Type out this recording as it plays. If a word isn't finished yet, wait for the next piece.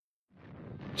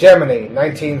Germany,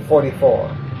 1944.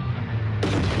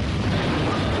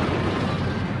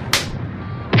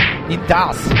 In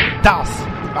das, du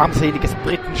armseliges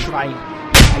Britenschwein,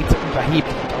 seid so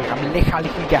überheblich mit eurem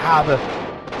lächerlichen Gehabe.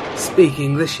 Speak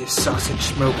English, you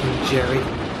sausage-smoking Jerry.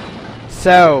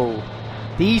 So,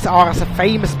 these are the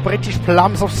famous British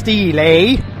plums of steel,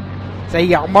 eh?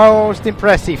 They are most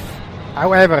impressive.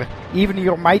 However, even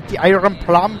your mighty iron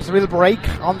plums will break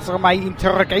under my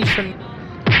interrogation.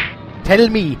 Tell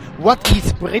me, what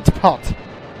is Britpot?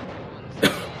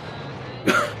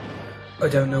 I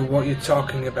don't know what you're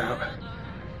talking about.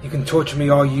 You can torture me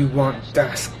all you want,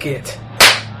 das Git.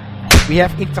 We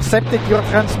have intercepted your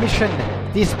transmission.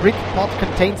 This Britpot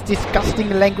contains disgusting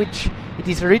language. It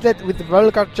is riddled with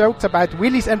vulgar jokes about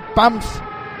willies and bums.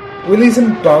 Willies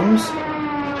and bums?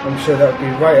 I'm sure that would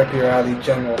be right up your alley,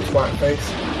 General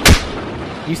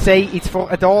Twatface. You say it's for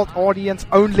adult audience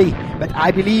only, but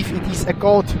I believe it is a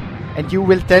god. And you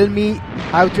will tell me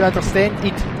how to understand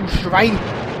it, du Schwein.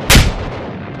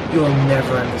 You'll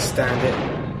never understand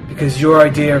it, because your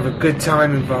idea of a good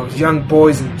time involves young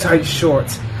boys in tight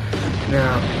shorts.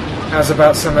 Now, how's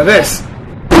about some of this?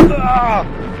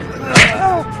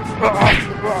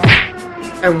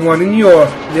 And one in your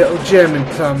little German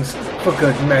plums for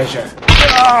good measure.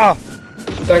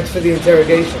 Thanks for the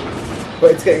interrogation,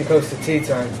 but it's getting close to tea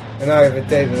time, and I have a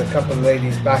date with a couple of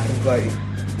ladies back in Blighty.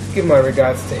 Give my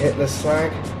regards to Hitler's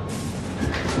slag.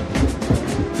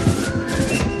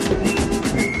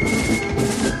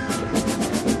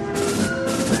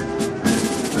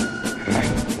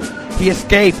 He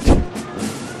escaped.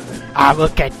 I will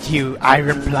get you,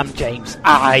 Iron Plum James.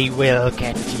 I will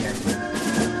get you.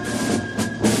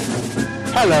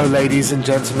 Hello, ladies and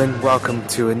gentlemen. Welcome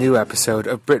to a new episode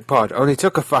of Britpod. Only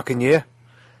took a fucking year.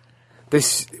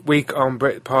 This week on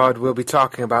Britpod, we'll be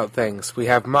talking about things. We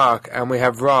have Mark and we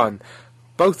have Ron,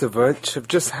 both of which have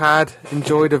just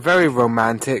enjoyed a very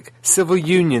romantic civil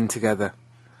union together.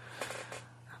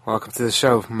 Welcome to the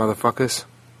show, motherfuckers.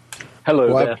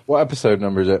 Hello there. What episode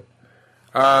number is it?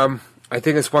 I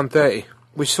think it's 130,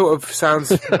 which sort of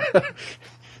sounds...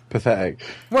 Pathetic.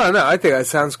 Well, no, I think that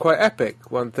sounds quite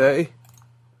epic, 130.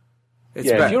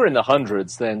 If you're in the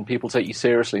hundreds, then people take you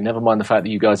seriously. Never mind the fact that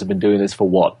you guys have been doing this for,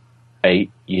 what,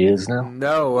 8 years now?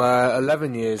 No,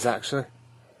 11 years, actually.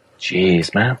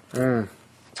 Jeez, man.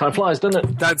 Time flies, doesn't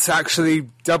it? That's actually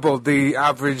doubled the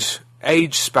average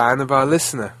age span of our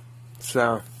listener.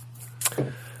 So,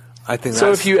 I think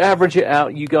so if you average it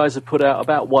out, you guys have put out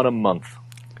about one a month.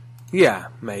 Yeah,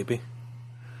 maybe.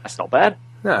 That's not bad.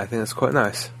 No, I think that's quite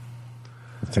nice.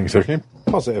 I think so.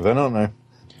 Positive then, aren't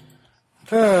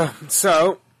they?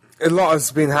 So, a lot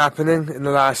has been happening in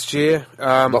the last year.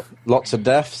 Lots of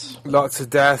deaths. Lots of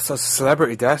deaths, lots of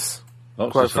celebrity deaths.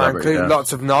 Quite frankly, deaths.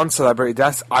 lots of non-celebrity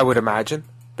deaths, I would imagine.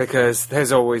 Because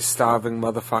there's always starving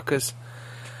motherfuckers.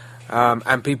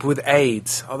 And people with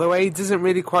AIDS. Although AIDS isn't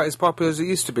really quite as popular as it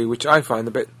used to be, which I find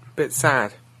a bit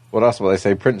sad. Well, that's what they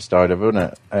say Prince died of, isn't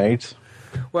it? AIDS.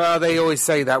 Well, they always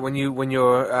say that when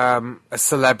you're a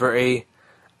celebrity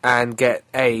and get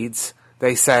AIDS,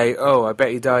 they say, "Oh, I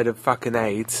bet he died of fucking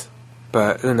AIDS,"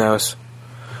 but who knows?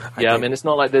 I mean, it's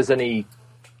not like there's any.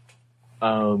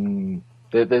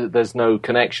 There's no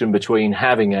connection between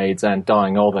having AIDS and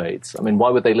dying of AIDS. I mean,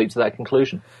 why would they leap to that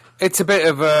conclusion? It's a bit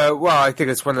of a... Well, I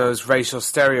think it's one of those racial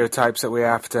stereotypes that we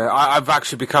have to... I've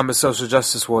actually become a social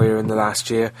justice warrior in the last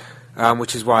year,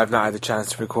 which is why I've not had a chance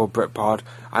to record Britpod.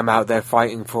 I'm out there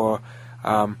fighting for,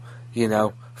 fat,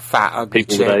 ugly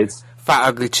chicks. Fat,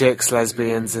 ugly chicks,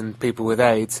 lesbians, and people with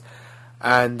AIDS.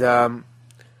 And,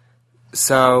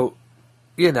 so...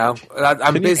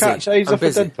 I'm busy. Can you catch AIDS off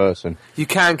a dead person? You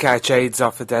can catch AIDS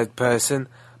off a dead person,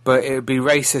 but it would be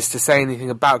racist to say anything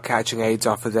about catching AIDS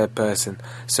off a dead person.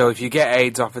 So if you get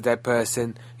AIDS off a dead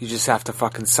person, you just have to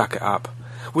fucking suck it up.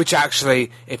 Which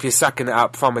actually, if you're sucking it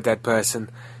up from a dead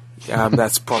person,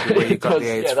 that's probably where you got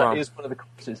the AIDS from. That is one of the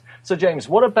causes. So James,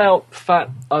 what about fat,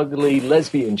 ugly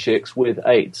lesbian chicks with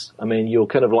AIDS? I mean, you're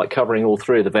kind of like covering all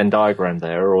three of the Venn diagram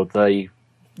there, or they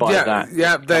buy that?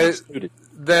 Yeah, they're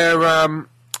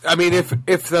I mean,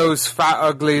 if those fat,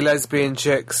 ugly lesbian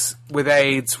chicks with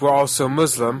AIDS were also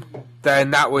Muslim, then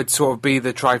that would sort of be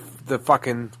the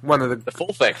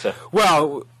full factor.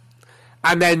 Well,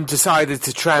 and then decided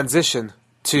to transition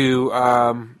to,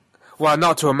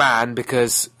 not to a man,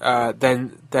 because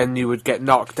then you would get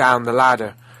knocked down the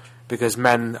ladder, because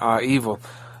men are evil.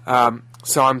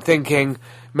 So I'm thinking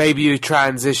maybe you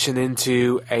transition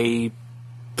into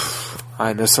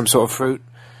some sort of fruit.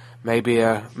 Maybe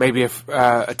a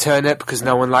turnip, because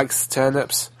no one likes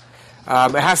turnips.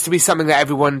 It has to be something that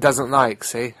everyone doesn't like,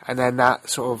 see? And then that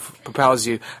sort of propels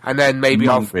you. And then maybe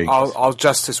I'll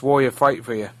Justice Warrior fight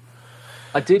for you.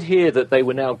 I did hear that they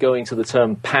were now going to the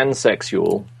term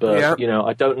pansexual, but,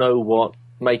 I don't know what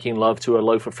making love to a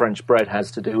loaf of French bread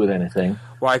has to do with anything.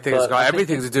 Well, I think it's got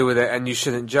everything to do with it, and you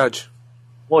shouldn't judge.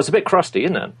 Well, it's a bit crusty,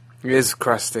 isn't it? It is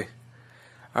crusty.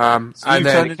 So you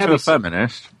turned into a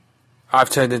feminist? I've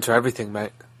turned into everything,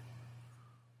 mate.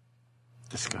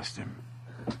 Disgusting.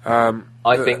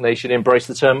 I think they should embrace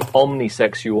the term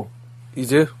omnisexual. You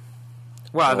do?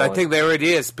 Well, I think there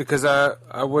already is, because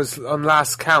I was on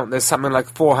last count. There's something like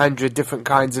 400 different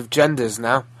kinds of genders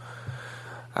now,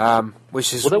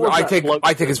 which is I think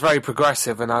it's very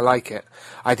progressive, and I like it.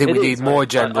 I think we need more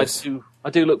genders. I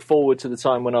do look forward to the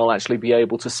time when I'll actually be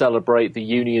able to celebrate the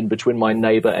union between my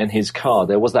neighbour and his car.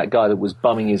 There was that guy that was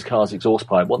bumming his car's exhaust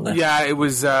pipe, wasn't there? Yeah, it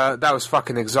was. That was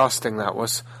fucking exhausting. That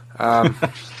was.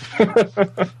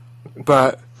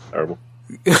 But terrible.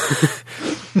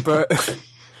 But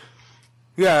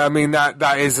yeah, I mean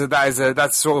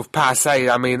that's sort of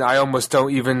passé. I mean, I almost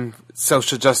don't even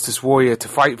social justice warrior to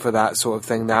fight for that sort of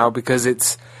thing now, because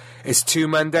it's too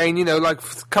mundane. Like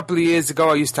a couple of years ago,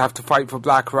 I used to have to fight for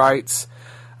black rights,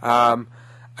 and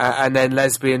then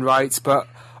lesbian rights. But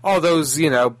all those,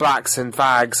 blacks and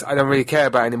fags, I don't really care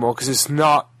about anymore, because it's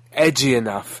not edgy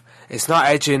enough. It's not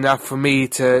edgy enough for me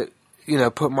to,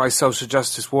 put my social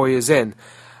justice warriors in.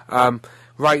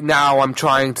 Right now, I'm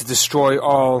trying to destroy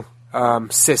all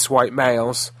cis white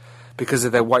males because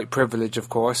of their white privilege, of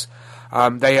course.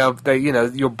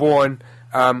 You're born,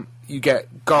 you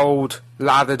get gold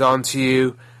lathered onto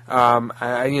you, and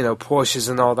Porsches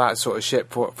and all that sort of shit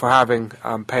for having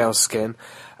pale skin,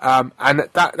 and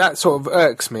that sort of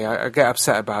irks me. I get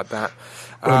upset about that.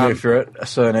 Only if your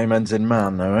surname ends in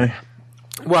man, though, eh?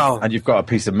 Well, and you've got a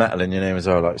piece of metal in your name as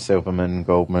well, like Silverman,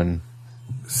 Goldman,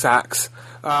 Sachs.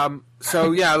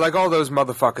 So yeah, like all those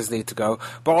motherfuckers need to go.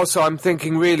 But also, I'm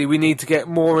thinking really we need to get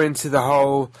more into the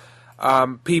whole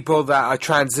people that are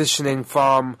transitioning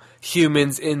from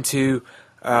humans into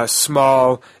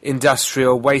small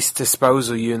industrial waste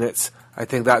disposal units. I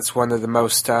think that's one of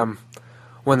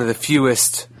the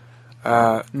fewest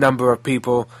number of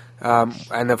people,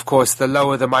 and of course, the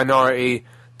lower the minority,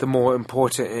 the more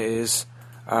important it is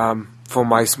for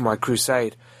my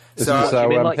crusade. So, you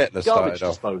mean like Hitler garbage started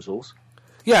off? disposals?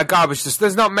 Yeah, garbage.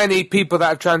 There's not many people that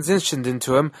have transitioned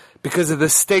into them because of the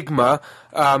stigma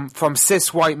from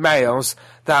cis white males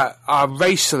that are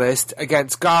racialist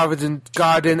against garden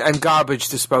and garbage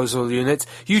disposal units.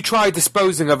 You try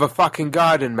disposing of a fucking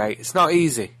garden, mate. It's not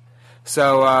easy.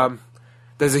 So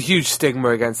there's a huge stigma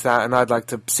against that, and I'd like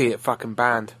to see it fucking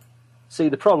banned. See,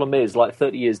 the problem is, like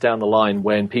 30 years down the line,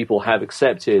 when people have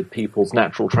accepted people's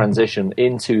natural transition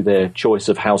into their choice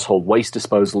of household waste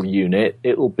disposal unit,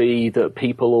 it will be that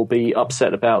people will be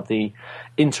upset about the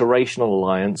interracial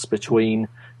alliance between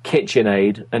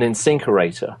KitchenAid and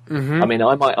Incinerator. Mm-hmm. I mean,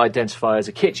 I might identify as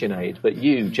a KitchenAid, but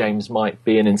you, James, might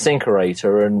be an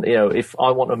Incinerator. And, if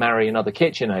I want to marry another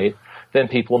KitchenAid, then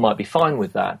people might be fine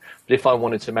with that. But if I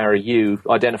wanted to marry you,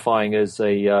 identifying as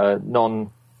a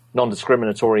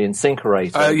non-discriminatory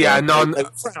Incinerator,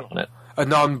 a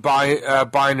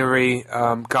non-binary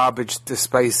garbage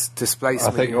displacement.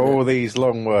 I think all these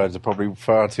long words are probably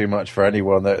far too much for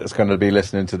anyone that's going to be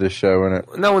listening to this show,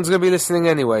 innit? No one's going to be listening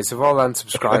anyway, so they've all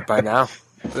unsubscribed by now.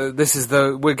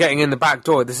 We're getting in the back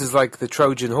door. This is like the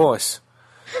Trojan horse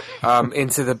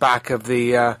into the back of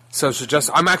the social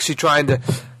justice. I'm actually trying to.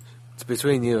 It's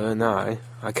between you and I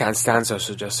can't stand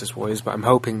social justice warriors, but I'm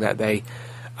hoping that they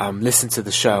listen to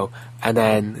the show and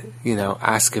then,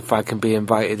 ask if I can be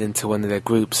invited into one of their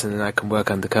groups, and then I can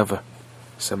work undercover.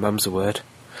 So mum's a word.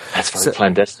 That's very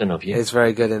clandestine of you. It's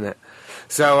very good, isn't it?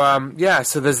 So,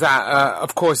 so there's that.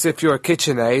 Of course, if you're a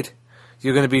KitchenAid,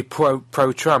 you're going to be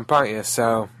pro-Trump, aren't you?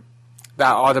 So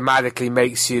that automatically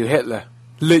makes you Hitler.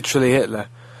 Literally Hitler.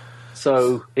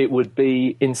 So it would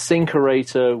be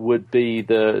Incinerator would be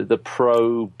the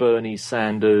pro Bernie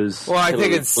Sanders. Well, I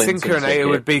think Incinerator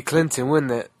would be Clinton,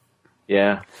 wouldn't it?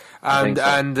 Yeah, and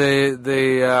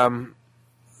the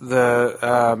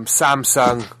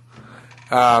Samsung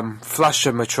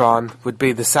Flushermatron would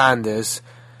be the Sanders,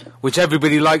 which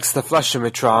everybody likes the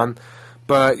Flushermatron,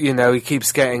 but he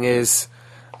keeps getting his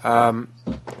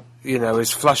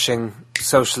his flushing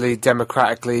socially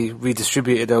democratically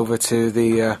redistributed over to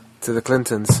the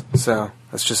Clintons. So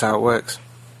that's just how it works.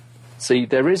 See,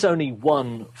 there is only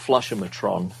one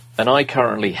Flushermatron, and I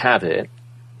currently have it,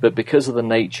 but because of the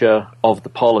nature of the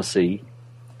policy,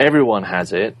 everyone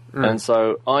has it, and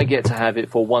so I get to have it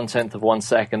for 1/10 of 1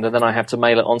 second, and then I have to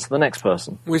mail it on to the next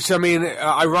person. Which, I mean,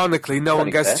 ironically, no one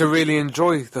gets to really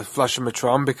enjoy the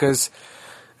Flushomatron because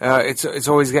it's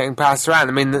always getting passed around.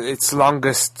 I mean, its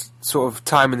longest sort of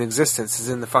time in existence is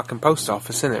in the fucking post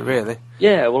office, isn't it, really?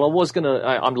 Yeah, well,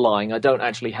 I'm lying. I don't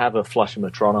actually have a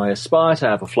Flushomatron. I aspire to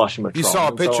have a Flushomatron. You saw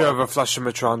a picture of a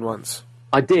Flushomatron once.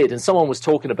 I did, and someone was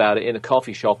talking about it in a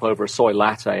coffee shop over a soy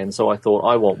latte, and so I thought,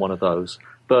 I want one of those.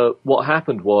 But what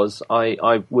happened was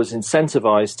I was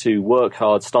incentivized to work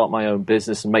hard, start my own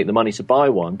business, and make the money to buy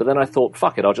one. But then I thought,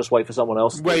 fuck it, I'll just wait for someone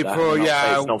else to do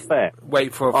that. It's not fair.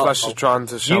 Wait for a Flushomatron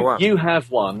to show up. You have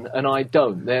one, and I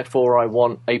don't. Therefore, I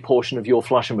want a portion of your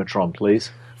Flushomatron, please.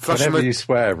 Whenever you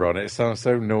swear, Ron, it sounds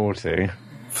so naughty. It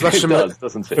does,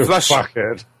 doesn't it?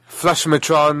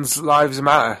 Flushomatron's lives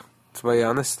matter, to be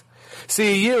honest.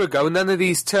 See, a year ago, none of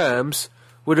these terms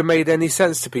would have made any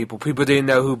sense to people. People didn't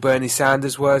know who Bernie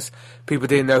Sanders was. People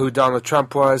didn't know who Donald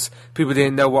Trump was. People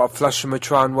didn't know what a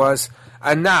Flushomatron was.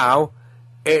 And now,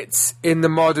 it's in the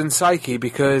modern psyche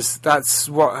because that's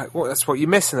what you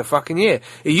miss in a fucking year.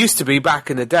 It used to be back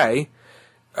in the day,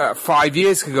 5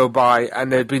 years could go by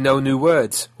and there'd be no new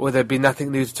words, or there'd be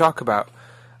nothing new to talk about.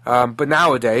 But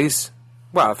nowadays,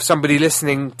 well, if somebody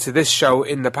listening to this show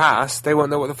in the past, they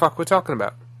won't know what the fuck we're talking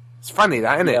about. It's funny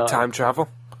that, isn't it? Time travel.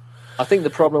 I think the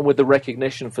problem with the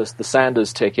recognition for the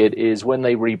Sanders ticket is when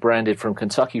they rebranded from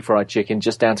Kentucky Fried Chicken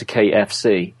just down to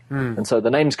KFC. And so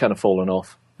the name's kind of fallen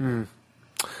off.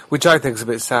 Which I think is a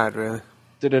bit sad, really.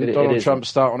 Didn't Donald Trump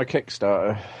start on a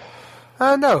Kickstarter?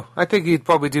 No, I think he'd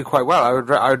probably do quite well. I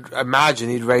would imagine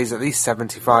he'd raise at least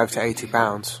 £75 to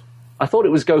 £80. I thought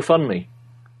it was GoFundMe.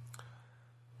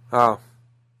 Oh.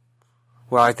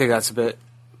 Well, I think that's a bit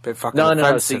fucking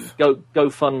offensive. See,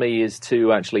 GoFundMe is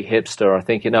too actually hipster. I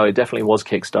think, it definitely was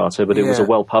Kickstarter, but it was a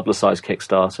well-publicised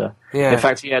Kickstarter. Yeah. In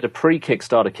fact, he had a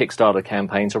Kickstarter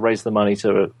campaign to raise the monite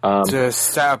to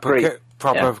set up a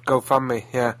proper GoFundMe,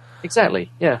 yeah.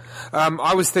 Exactly, yeah.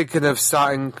 I was thinking of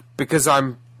starting, because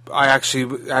I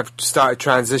actually have started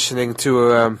transitioning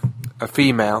to a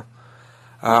female.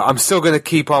 I'm still going to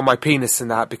keep on my penis in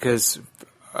that because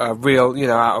out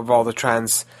of all the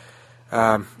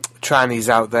trannies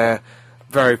out there,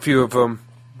 very few of them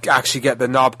actually get the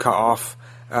knob cut off.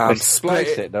 They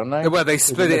splice it, don't they? Well, they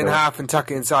split it in half and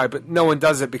tuck it inside, but no one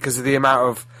does it because of the amount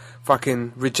of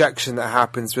fucking rejection that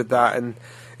happens with that, and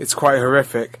it's quite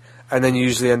horrific, and then you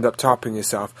usually end up topping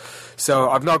yourself. So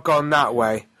I've not gone that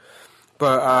way,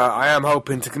 but I am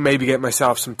hoping to maybe get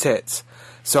myself some tits.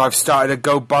 So I've started a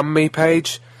GoBundMe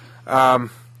page, and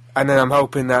then I'm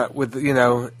hoping that with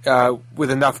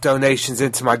enough donations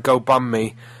into my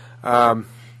GoBundMe, I'll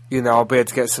be able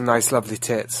to get some nice, lovely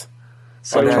tits.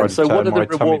 So what are the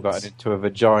rewards? My tummy button into a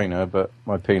vagina, but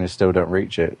my penis still don't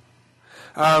reach it.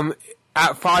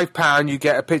 At £5, you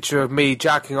get a picture of me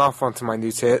jacking off onto my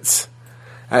new tits.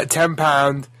 At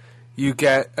 £10, you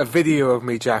get a video of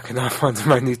me jacking off onto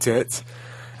my new tits.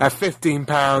 At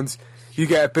 £15, you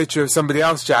get a picture of somebody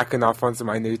else jacking off onto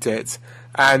my new tits.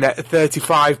 And at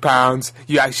 £35,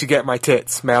 you actually get my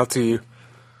tits mailed to you.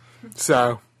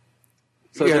 So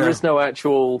there is no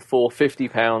actual, for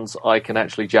 £50, I can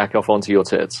actually jack off onto your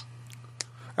tits?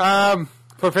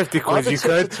 For 50 quid you could.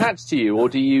 Are the tits attached to you, or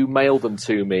do you mail them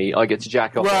to me? I get to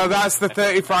jack off. Well, that's the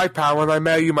 £35 when I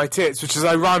mail you my tits, which is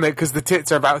ironic because the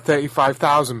tits are about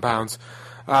 £35,000.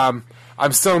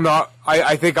 I'm still not.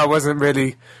 I think I wasn't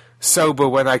really sober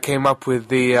when I came up with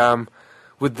the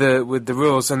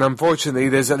rules, and unfortunately,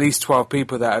 there's at least 12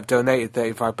 people that have donated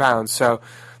 £35. So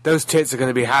those tits are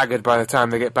going to be haggard by the time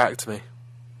they get back to me.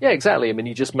 Yeah, exactly. I mean,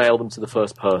 you just mail them to the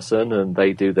first person, and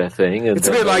they do their thing. And it's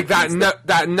a bit like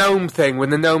that gnome thing when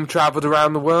the gnome travelled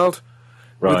around the world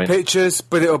with pictures,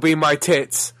 but it'll be my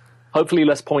tits. Hopefully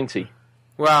less pointy.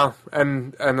 Well,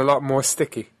 and a lot more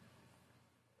sticky.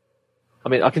 I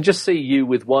mean, I can just see you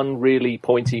with one really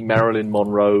pointy Marilyn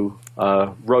Monroe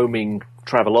roaming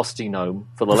Travelocity gnome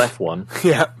for the left one.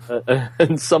 Yeah.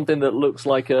 And something that looks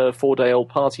like a 4-day-old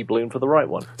party balloon for the right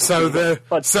one. So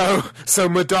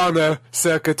Madonna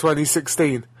circa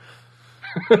 2016.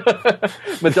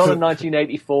 Madonna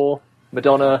 1984,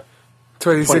 Madonna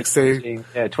 2016.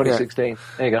 Yeah, 2016. Yeah.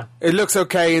 There you go. It looks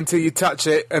okay until you touch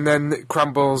it and then it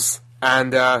crumbles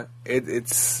and it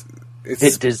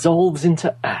dissolves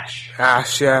into ash.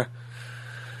 Ash, yeah.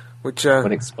 Which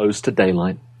when exposed to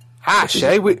daylight. Ash,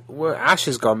 eh? Ash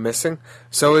has gone missing.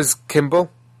 So has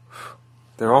Kimball.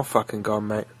 They're all fucking gone,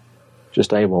 mate. Just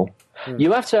AWOL.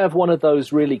 You have to have one of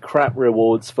those really crap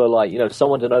rewards for,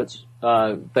 someone donates,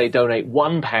 they donate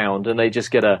 £1 and they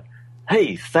just get a,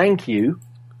 hey, thank you.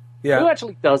 Yeah. Who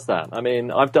actually does that? I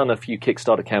mean, I've done a few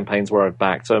Kickstarter campaigns where I've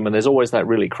backed them, and there's always that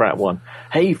really crap one.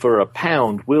 Hey, for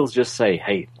 £1, we'll just say,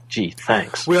 hey, gee,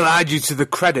 thanks. We'll add you to the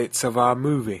credits of our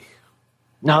movie.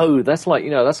 No, that's like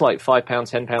 £5,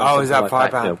 £10. Oh, is that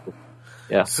like £5?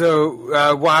 Yeah.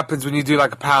 So, what happens when you do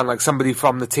like £1? Like somebody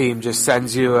from the team just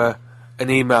sends you an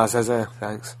email that says,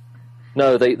 thanks.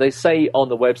 No, they say on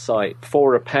the website,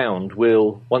 for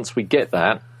 £1, once we get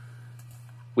that,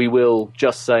 we will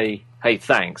just say, hey,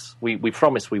 thanks. We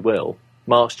promise we will.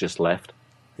 Mark's just left.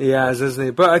 He has, isn't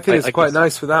he? But I think it's quite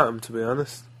nice without him, to be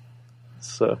honest.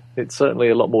 It's certainly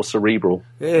a lot more cerebral.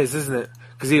 It is, isn't it?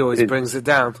 Because he always brings it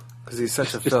down. Because he's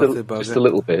such a filthy bugger. Just a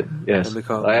little bit, yes.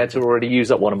 I had to already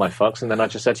use up one of my fucks, and then I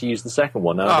just had to use the second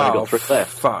one. Now I've only got 3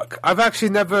 left. Fuck. I've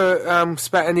actually never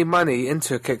spent any money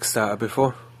into a Kickstarter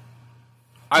before.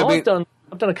 I've done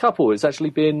a couple. It's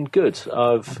actually been good.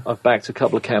 I've backed a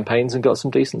couple of campaigns and got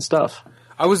some decent stuff.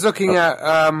 I was looking at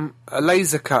a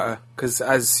laser cutter, because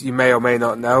as you may or may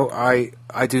not know, I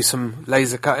do some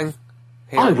laser cutting.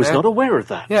 I was not aware of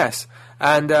that. Yes.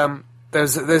 And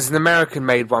there's an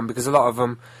American-made one, because a lot of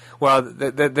them... Well,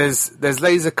 there's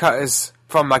laser cutters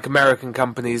from like American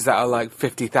companies that are like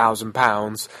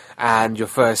 £50,000, and your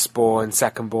firstborn,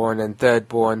 secondborn, and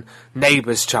thirdborn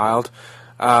neighbour's child.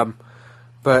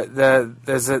 But there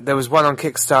was one on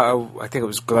Kickstarter. I think it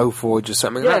was Glowforge or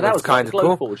something. Yeah, that was kind of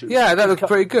cool. Yeah, that looked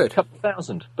pretty good. A couple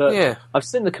thousand. But yeah. I've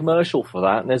seen the commercial for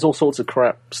that, and there's all sorts of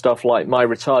crap stuff like my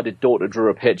retarded daughter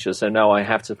drew a picture, so now I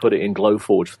have to put it in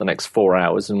Glowforge for the next 4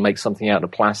 hours and make something out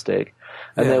of plastic.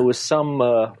 And there was some,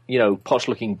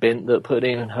 posh-looking bint that put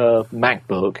in her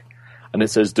MacBook, and it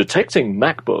says, detecting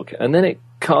MacBook, and then it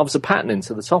carves a pattern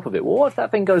into the top of it. Well, what if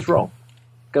that thing goes wrong?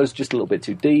 Goes just a little bit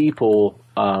too deep, or,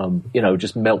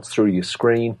 just melts through your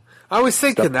screen? I was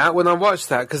thinking that when I watched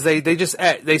that, because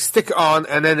they stick it on,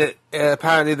 and then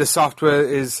apparently the software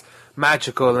is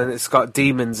magical, and it's got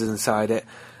demons inside it,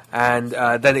 and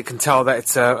then it can tell that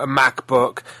it's a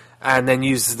MacBook, and then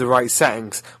uses the right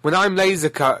settings. When I'm laser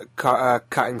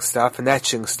cutting stuff and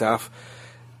etching stuff,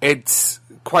 it's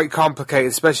quite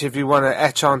complicated, especially if you want to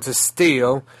etch onto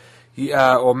steel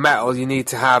or metal. You need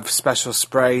to have special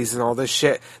sprays and all this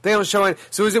shit. They don't show any.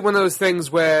 So is it one of those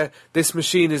things where this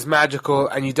machine is magical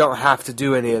and you don't have to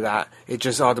do any of that? It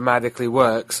just automatically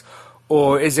works?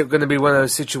 Or is it going to be one of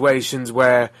those situations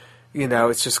where,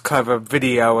 it's just clever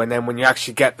video, and then when you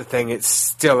actually get the thing, it's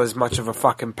still as much of a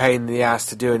fucking pain in the ass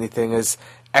to do anything as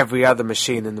every other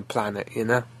machine in the planet,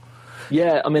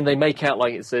 Yeah, I mean, they make out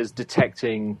like it says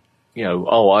detecting,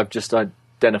 I've just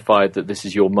identified that this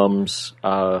is your mum's...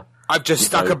 I've just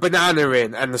stuck a banana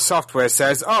in, and the software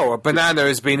says, a banana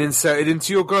has been inserted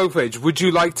into your Glowforge. Would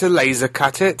you like to laser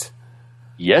cut it?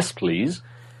 Yes, please.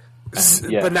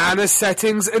 Banana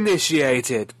settings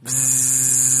initiated.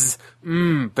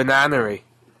 Banana-y.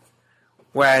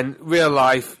 When, real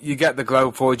life, you get the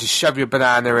Glowforge, you shove your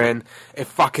banana in, it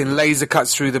fucking laser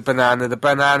cuts through the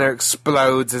banana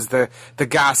explodes as the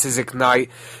gases ignite,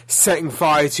 setting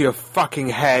fire to your fucking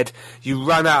head, you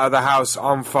run out of the house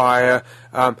on fire,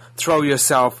 throw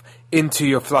yourself into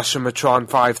your Flushomatron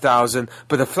 5000,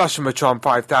 but the Flushomatron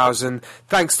 5000,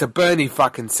 thanks to Bernie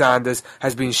fucking Sanders,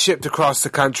 has been shipped across the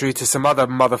country to some other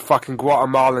motherfucking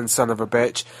Guatemalan son of a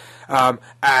bitch,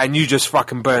 and you just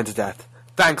fucking burn to death.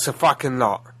 Thanks a fucking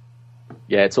lot.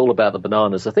 Yeah, it's all about the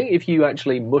bananas. I think if you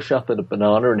actually mush up a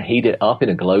banana and heat it up in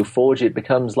a Glowforge, it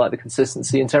becomes like the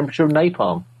consistency and temperature of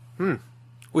napalm.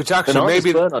 Which actually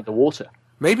bananas burn underwater.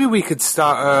 Maybe we could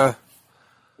start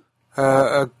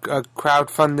a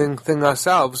crowdfunding thing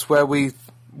ourselves where we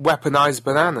weaponize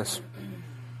bananas.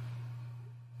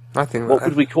 I think. What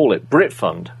would we call it?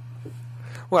 BritFund.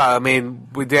 Well, I mean,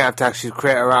 we didn't have to actually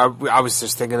create I was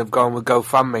just thinking of going with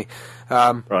GoFundMe.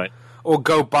 Right. Or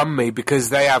GoBumMe, because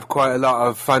they have quite a lot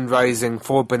of fundraising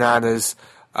for bananas,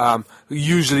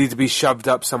 usually to be shoved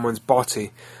up someone's body.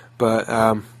 But,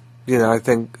 I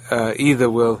think either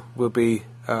will be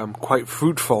quite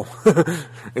fruitful.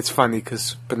 It's funny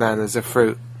because bananas are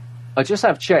fruit. I just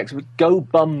have checked.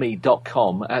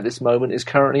 GoBumMe.com at this moment is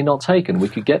currently not taken. We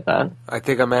could get that. I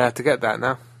think I may have to get that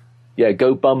now. Yeah,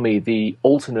 GoBumMe, the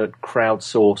alternate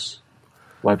crowdsource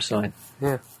website.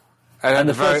 Yeah. And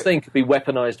the first thing could be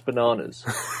weaponized bananas.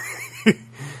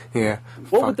 Yeah.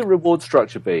 What would the reward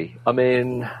structure be? I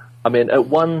mean, at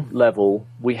one level,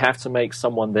 we have to make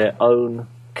someone their own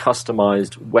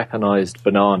customized, weaponized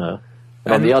banana.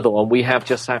 And on the other one, we have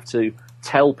to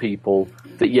tell people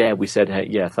that, we said, hey,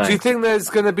 yeah, thanks. Do you think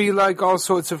there's going to be, like, all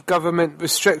sorts of government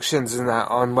restrictions in that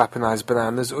on weaponized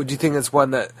bananas? Or do you think it's one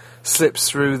that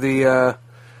slips through the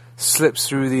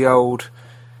old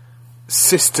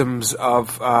systems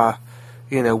of,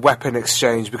 weapon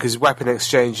exchange, because weapon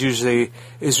exchange usually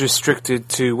is restricted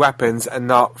to weapons and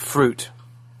not fruit.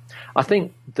 I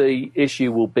think the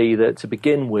issue will be that, to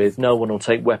begin with, no one will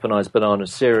take weaponized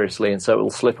bananas seriously, and so it will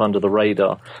slip under the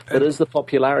radar. But as the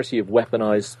popularity of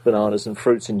weaponized bananas and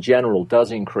fruits in general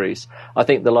does increase, I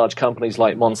think the large companies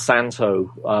like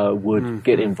Monsanto would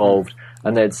get involved,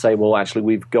 and they'd say, well, actually,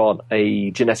 we've got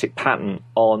a genetic patent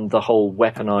on the whole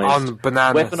weaponized... On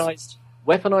bananas.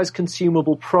 Weaponized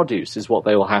consumable produce is what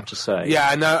they will have to say.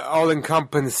 Yeah, an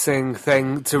all-encompassing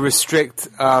thing to restrict...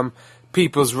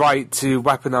 people's right to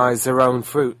weaponize their own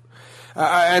fruit.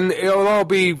 And it'll all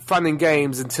be fun and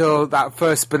games until that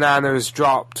first banana is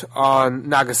dropped on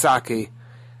Nagasaki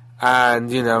and,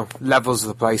 levels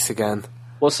the place again.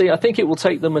 Well, see, I think it will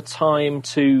take them a time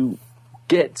to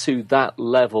get to that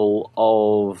level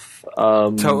of...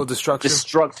 total destruction?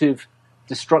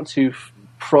 Destructive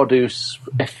produce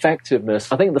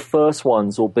effectiveness. I think the first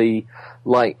ones will be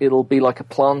it'll be like a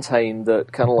plantain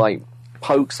that kind of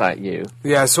pokes at you.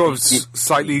 Yeah, sort of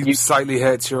slightly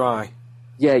hurts your eye.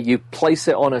 Yeah, you place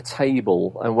it on a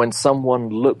table, and when someone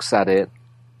looks at it,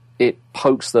 it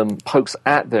pokes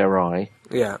at their eye,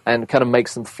 and kind of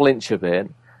makes them flinch a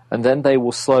bit, and then they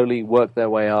will slowly work their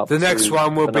way up. The next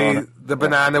one will be the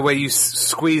banana where you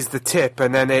squeeze the tip,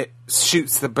 and then it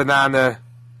shoots the banana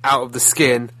out of the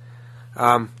skin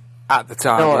at the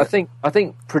target. No, I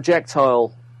think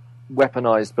projectile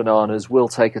weaponized bananas will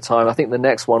take a time. I think the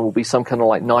next one will be some kind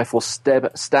of knife or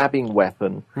stabbing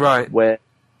weapon, right? Where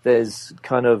there's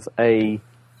kind of a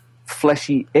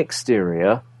fleshy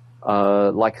exterior,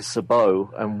 like a sabot,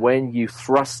 and when you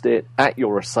thrust it at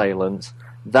your assailant,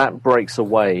 that breaks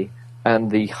away,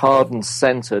 and the hardened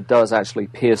center does actually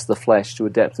pierce the flesh to a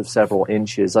depth of several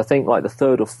inches. I think the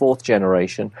third or fourth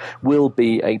generation will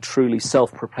be a truly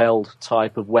self-propelled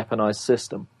type of weaponized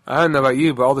system. I don't know about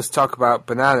you, but all this talk about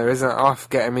banana isn't off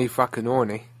getting me fucking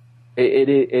horny.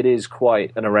 It is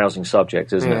quite an arousing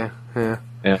subject, isn't it?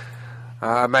 Yeah.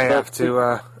 I may have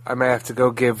to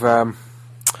go give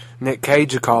Nick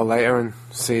Cage a call later and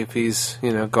see if he's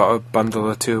got a bundle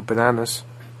or two of bananas.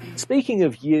 Speaking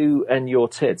of you and your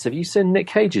tits, have you seen Nick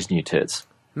Cage's new tits?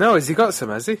 No, has he got some?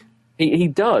 Has he? He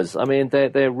does. I mean,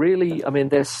 they're really. I mean,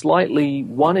 they're slightly.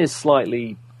 One is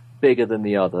slightly bigger than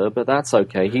the other, but that's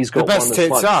okay. He's got the best one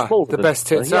that's tits are. smaller The best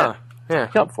tits are. Yeah.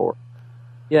 Up for it.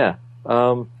 Yeah.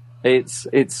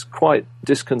 It's quite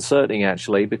disconcerting,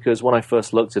 actually, because when I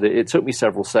first looked at it, it took me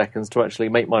several seconds to actually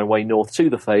make my way north to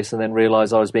the face and then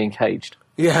realise I was being caged.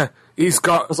 Yeah, he's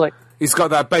got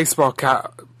that baseball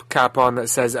cap on that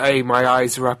says, "Hey, my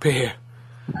eyes are up here."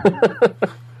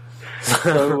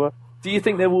 So, do you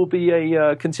think there will be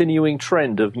a continuing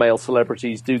trend of male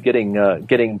celebrities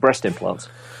getting breast implants?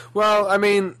 Well, I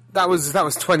mean, that was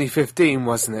 2015,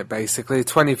 wasn't it? Basically,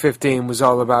 2015 was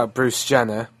all about Bruce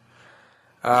Jenner.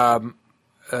 And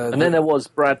then there was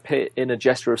Brad Pitt in a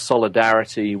gesture of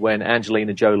solidarity when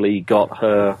Angelina Jolie got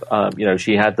her,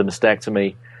 she had the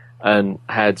mastectomy and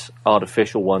had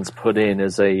artificial ones put in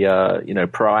as a,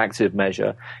 proactive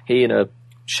measure. He, in a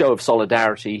show of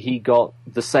solidarity, he got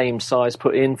the same size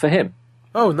put in for him.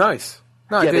 Oh, nice.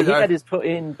 No, yeah, but he had his put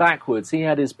in backwards. He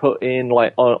had his put in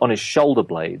on his shoulder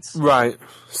blades. Right.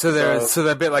 So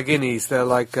they're a bit like innies. They're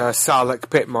like Sarlacc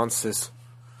pit monsters.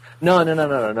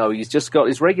 No. He's just got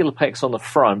his regular pecs on the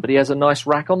front, but he has a nice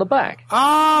rack on the back.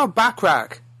 Ah, back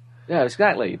rack. Yeah,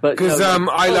 exactly. Because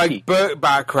I like Burt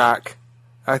Backrack.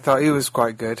 I thought he was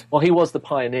quite good. Well, he was the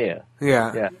pioneer.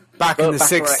 Yeah. Back in the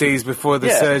 60s, before the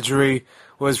surgery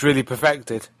was really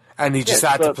perfected. And he just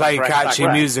had to play catchy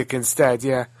music instead,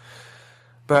 yeah.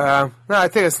 But, no, I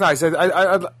think it's nice.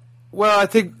 I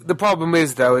think the problem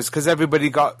is because everybody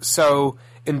got so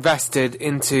invested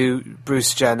into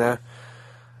Bruce Jenner,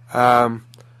 and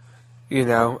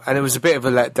it was a bit of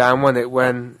a letdown, wasn't it,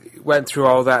 when he went through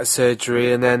all that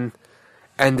surgery and then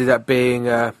ended up being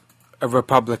a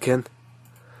Republican.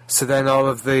 So then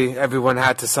everyone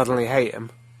had to suddenly hate him,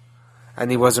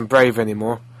 and he wasn't brave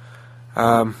anymore.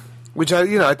 Which I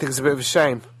think is a bit of a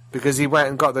shame, because he went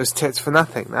and got those tits for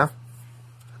nothing now.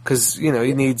 Because he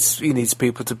needs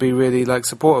people to be really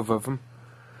supportive of him.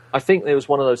 I think there was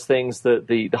one of those things that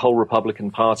the whole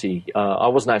Republican Party. I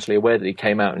wasn't actually aware that he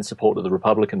came out in support of the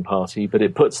Republican Party, but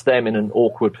it puts them in an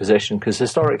awkward position because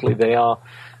historically they are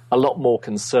a lot more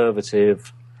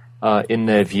conservative in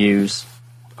their views.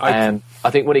 And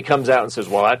I think when he comes out and says,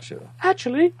 "Well,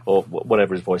 actually," or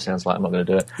whatever his voice sounds like, I'm not going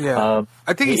to do it. Yeah,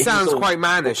 I think he sounds quite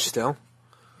mannish still.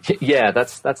 Yeah,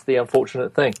 that's the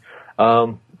unfortunate thing.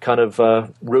 Kind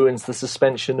of ruins the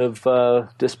suspension of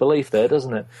disbelief there,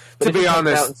 doesn't it? But to be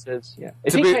honest,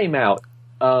 if he came out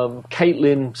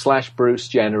Caitlyn / Bruce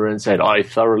Jenner and said, I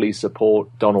thoroughly support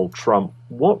Donald Trump,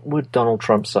 what would Donald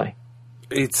Trump say?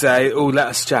 He'd say, oh, let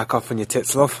us jack off on your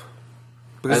tits, love.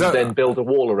 And then build a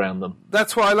wall around them.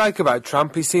 That's what I like about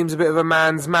Trump. He seems a bit of a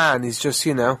man's man. He's just,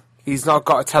 he's not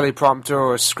got a teleprompter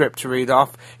or a script to read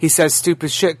off. He says stupid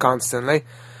shit constantly.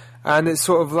 And it's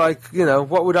sort of like,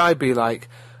 what would I be like?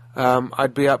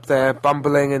 I'd be up there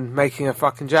bumbling and making a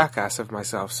fucking jackass of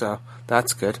myself, so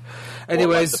that's good.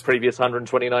 Anyways, like the previous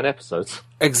 129 episodes.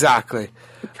 Exactly.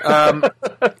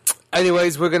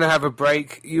 Anyways, we're going to have a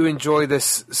break. You enjoy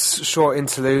this short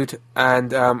interlude,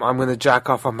 and I'm going to jack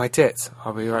off on my tits.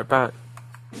 I'll be right back.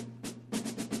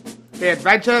 The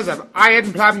Adventures of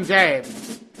Iron Plum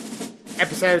James,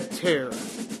 Episode 2.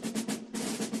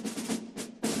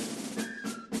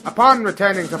 Upon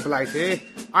returning to Blighty,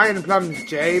 Iron Plum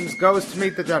James goes to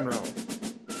meet the General.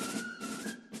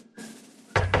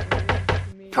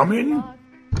 Come in.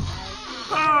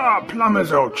 Ah,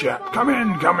 Plumbers, old chap. Come in.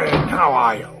 How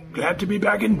are you? Glad to be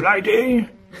back in Blighty.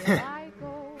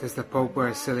 Does the Pope wear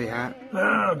a silly hat?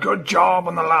 Good job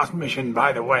on the last mission,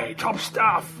 by the way. Top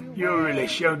stuff. You really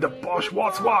showed the Bosch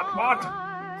what's what.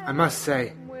 I must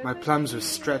say, my plums were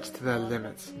stretched to their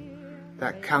limits.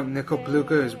 That Count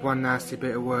Nickelbluger is one nasty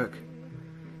bit of work.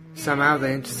 Somehow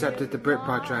they intercepted the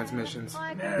Britpod transmissions.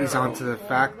 He's onto the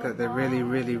fact that their really,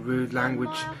 really rude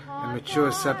language and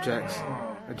mature subjects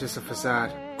are just a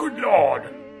facade. Good Lord!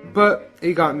 But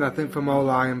he got nothing from old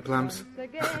Iron Plums.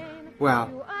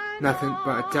 Well, nothing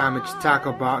but a damaged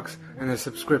tackle box and a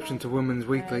subscription to Woman's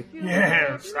Weekly.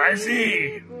 Yes, I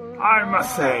see. I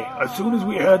must say, as soon as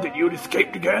we heard that you'd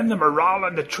escaped again, the morale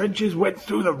in the trenches went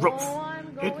through the roof.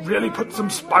 It really put some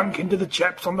spunk into the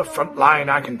chaps on the front line,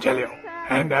 I can tell you.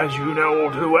 And as you know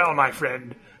all too well, my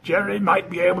friend, Jerry might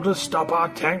be able to stop our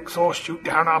tanks or shoot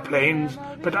down our planes,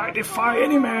 but I defy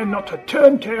any man not to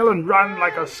turn tail and run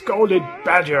like a scolded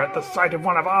badger at the sight of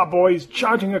one of our boys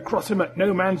charging across him at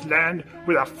no man's land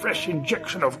with a fresh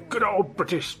injection of good old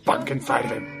British spunk inside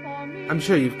of him. I'm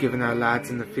sure you've given our lads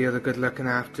in the field a good looking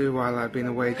after while I've been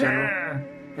away, General.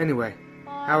 Anyway,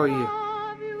 how are you?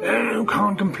 Oh,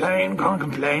 can't complain.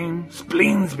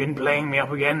 Spleen's been playing me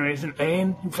up again recently.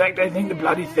 In fact, I think the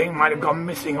bloody thing might have gone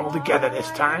missing altogether this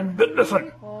time. But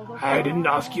listen, I didn't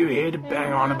ask you here to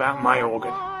bang on about my organ.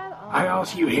 I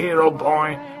asked you here, old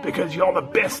boy, because you're the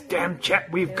best damn chap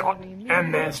we've got,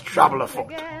 and there's trouble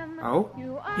afoot. Oh?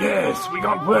 Yes, we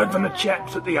got word from the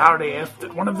chaps at the RAF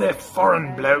that one of their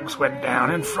foreign blokes went down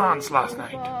in France last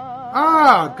night.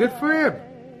 Ah, good for him.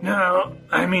 No,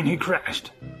 I mean he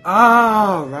crashed.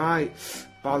 Oh, right.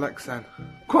 Bollocks then.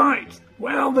 Quite.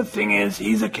 Well, the thing is,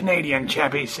 he's a Canadian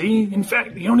chap, you see. In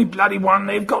fact, the only bloody one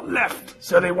they've got left.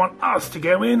 So they want us to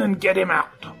go in and get him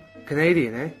out.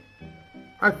 Canadian, eh?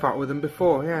 I've fought with them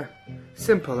before, yeah.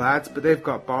 Simple lads, but they've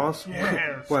got balls.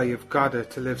 Yes. Well, you've got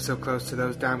to live so close to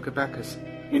those damn Quebecers.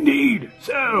 Indeed.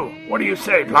 So, what do you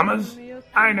say, Plumbers?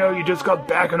 I know you just got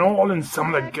back and all, and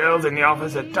some of the girls in the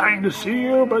office are dying to see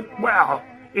you, but, well,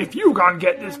 if you can't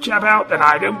get this chap out, then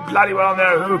I don't bloody well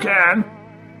know who can.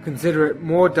 Consider it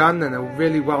more done than a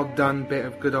really well done bit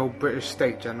of good old British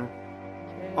state, General.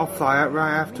 I'll fly out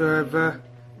right after I've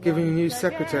given your new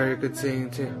secretary a good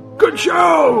seeing to. Good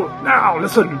show! Now,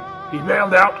 listen. He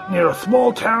bailed out near a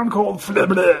small town called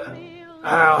Flibbleh.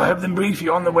 I'll have them brief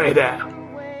you on the way there.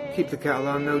 Keep the kettle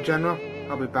on, though, General.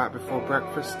 I'll be back before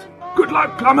breakfast. Good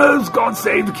luck, Plumbers. God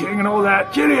save the king and all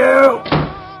that. Cheerio!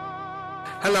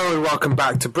 Hello and welcome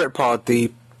back to Britpod,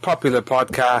 the popular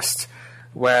podcast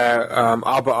where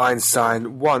Albert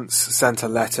Einstein once sent a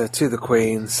letter to the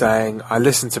Queen saying, I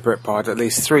listen to Britpod at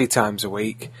least 3 times a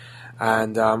week,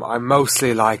 and I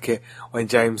mostly like it when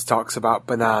James talks about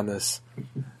bananas.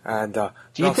 And do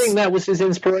you think that was his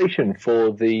inspiration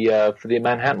for the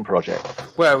Manhattan Project?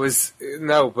 Well, it was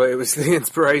the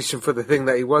inspiration for the thing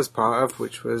that he was part of,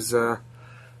 which was the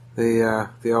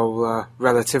old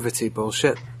relativity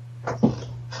bullshit.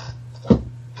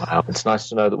 Wow, it's nice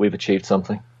to know that we've achieved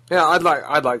something. Yeah, I'd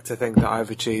like to think that I've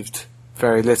achieved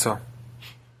very little,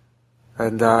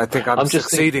 and I think I'm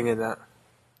succeeding in that.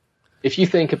 If you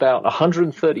think about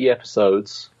 130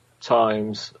 episodes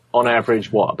times, on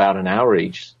average, about an hour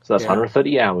each, so that's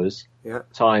 130 hours,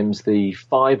 times the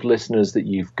 5 listeners that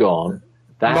you've gone,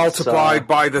 that's multiplied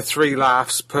by the 3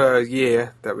 laughs per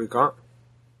year that we got.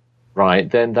 Right,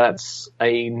 then that's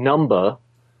a number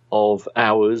of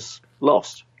hours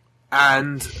lost.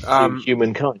 And to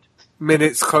humankind.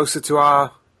 Minutes closer to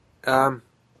our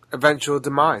eventual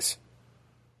demise.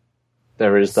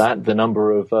 There is that. The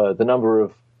number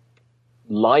of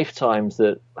lifetimes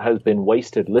that has been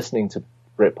wasted listening to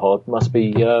Britpod must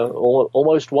be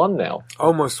almost 1 now.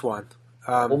 Almost 1.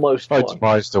 Almost. I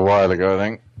demised a while ago, I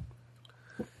think.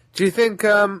 Do you think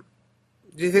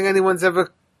anyone's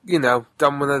ever,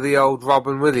 done one of the old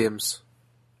Robin Williams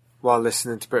while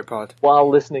listening to Britpod? While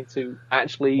listening to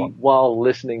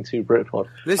Britpod.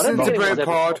 Listening to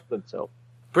Britpod.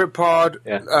 Britpod,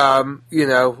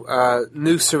 Yeah.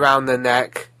 Noose around their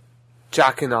neck,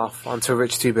 jacking off onto a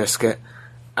Rich Tea Biscuit,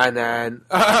 and then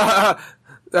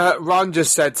Ron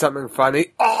just said something funny.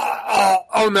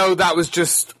 Oh no, that was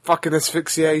just fucking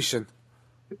asphyxiation.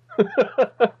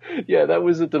 Yeah, that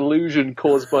was a delusion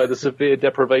caused by the severe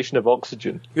deprivation of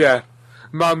oxygen. Yeah.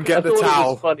 Mum, get I the thought towel.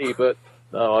 It was funny, but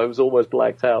no, I was almost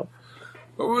blacked out.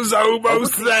 I was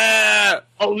almost there!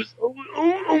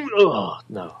 Oh,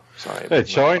 no. Sorry. Yeah,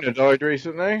 China died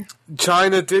recently.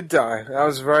 China did die. That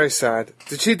was very sad.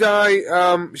 Did she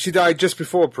die? She died just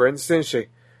before Prince, didn't she?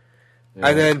 Yeah.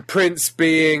 And then Prince,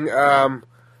 being a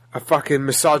fucking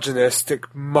misogynistic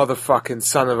motherfucking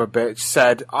son of a bitch,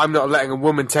 said, I'm not letting a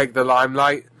woman take the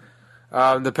limelight.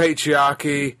 The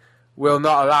patriarchy will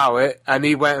not allow it. And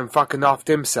he went and fucking offed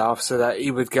himself so that he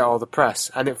would get all the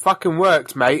press. And it fucking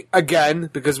worked, mate. Again,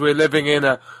 because we're living in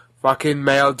a fucking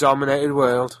male-dominated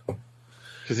world.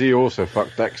 Because he also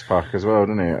fucked X-Pac as well,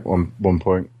 didn't he, at one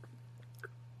point?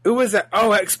 Who was that?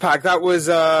 Oh, X-Pac. That was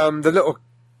the little...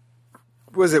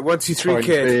 Was it 123 Tiny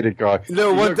Kid? bearded guy.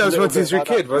 No, He looked that was a little 123 bit like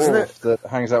Kid, that wasn't it? dwarf that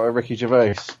hangs out with Ricky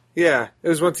Gervais. Yeah, it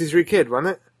was 123 Kid,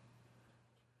 wasn't it?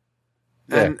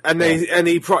 Yeah, And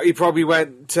he probably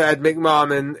went to Ed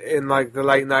McMahon in like the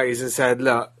late 90s and said,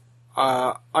 look,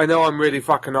 I know I'm really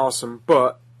fucking awesome,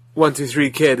 but 123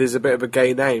 Kid is a bit of a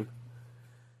gay name.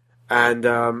 And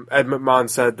Ed McMahon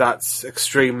said that's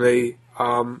extremely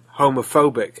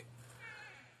homophobic.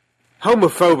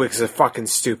 Homophobic is a fucking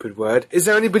stupid word. Is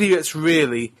there anybody that's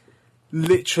really,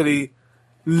 literally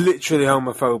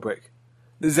homophobic?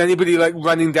 Is anybody like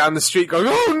running down the street going,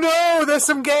 oh no, there's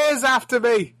some gays after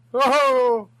me?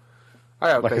 Oh,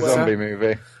 I don't Like think a so. zombie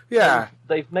movie. Yeah.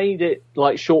 They've made it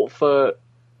like short for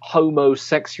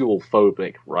homosexual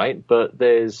phobic, right? But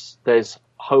there's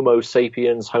Homo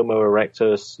sapiens, Homo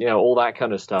erectus, all that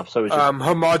kind of stuff. So it's just,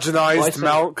 Homogenized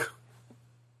milk.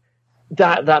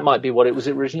 that might be what it was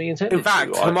originally intended. In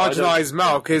fact, to. I don't- homogenized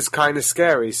milk is kind of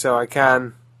scary, so I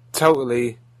can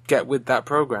totally get with that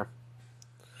program.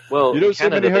 Well, You don't see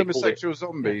Canada, many they called homosexual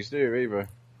zombies, do you, either?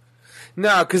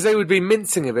 No, because they would be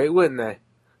mincing a bit, wouldn't they?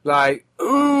 Like,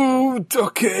 ooh,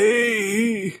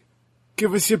 Ducky,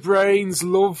 give us your brains,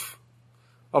 love.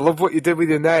 I love what you did with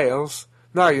your nails.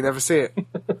 No, you never see it.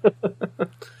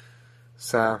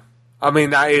 So, I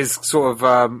mean, that is sort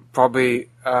of probably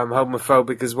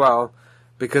homophobic as well,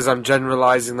 because I'm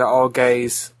generalising that all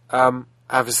gays have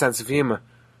a sense of humour.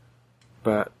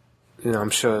 But,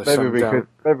 I'm sure Maybe some don't.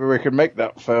 Maybe we could make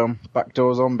that film,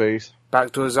 Backdoor Zombies.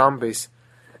 Backdoor Zombies.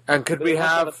 And could But we it has to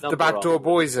have have a the number Backdoor on it.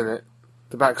 Boys in it?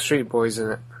 The Backstreet Boys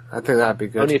in it? I think that'd be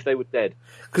Only good. if they were dead.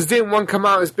 Because didn't one come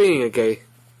out as being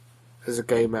as a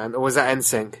gay man? Or was that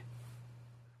NSYNC?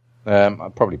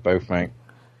 Probably both, mate.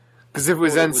 Because if it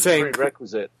was Well, it was NSYNC,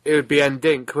 prerequisite. it would be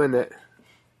NDink, wouldn't it?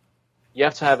 You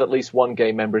have to have at least one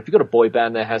gay member. If you've got a boy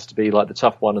band, there has to be like the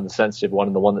tough one and the sensitive one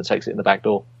and the one that takes it in the back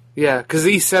door. Yeah, because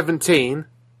E17...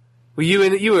 You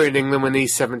were in England when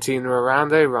E17 were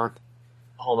around, eh, Ron?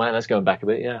 Oh man, that's going back a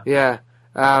bit, yeah. Yeah.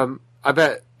 I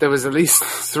bet there was at least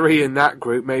 3 in that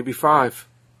group, maybe 5.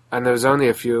 And there was only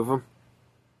a few of them.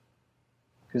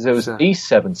 Because there was So- East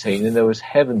 17 and there was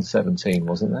Heaven 17,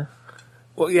 wasn't there?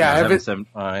 Well, yeah, Heaven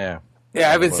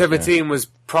yeah. 17 was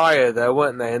prior, though,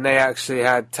 weren't they? And they actually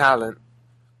had talent.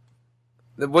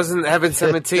 There wasn't Heaven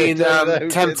 17 Did they?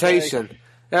 Temptation.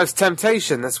 That was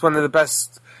Temptation. That's one of the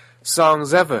best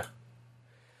songs ever.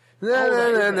 Na na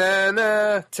na na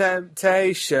na,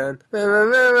 temptation. Na na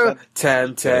na na,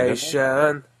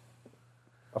 temptation.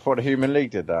 I thought the Human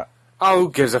League did that. Oh,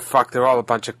 who gives a fuck? They're all a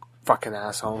bunch of fucking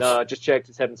assholes. No, I just checked.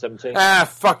 It's Heaven 17.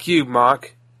 Fuck you,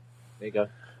 Mark. There you go.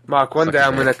 Mark, one Suck day a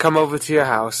I'm dick. going to come over to your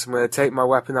house, I'm going to take my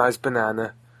weaponized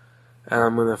banana, and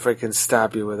I'm going to freaking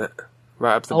stab you with it.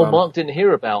 Right up the Oh, bum. Mark didn't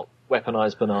hear about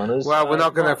weaponized bananas. Well, we're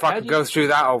not going to Mark, how fucking do go you- through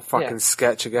that old fucking Yeah.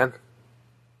 sketch again.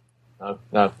 No,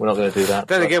 we're not going to do that.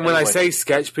 Then But again, when I anyway, say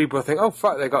sketch, people think, oh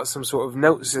fuck, they got some sort of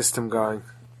note system going.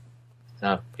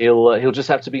 no, he'll just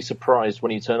have to be surprised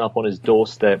when you turn up on his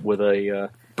doorstep with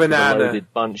a Banana.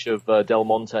 loaded bunch of Del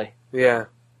Monte. Yeah.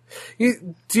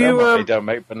 Do They you, don't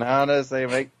make bananas, they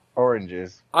make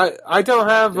oranges. I don't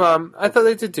have, I thought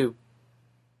they did do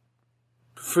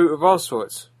fruit of all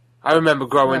sorts. I remember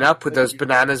growing up with those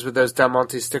bananas with those Del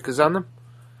Monte stickers on them.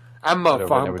 And I don't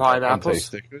motherfucking know, pineapples.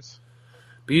 stickers.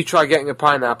 But you try getting a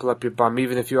pineapple up your bum,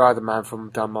 even if you are the man from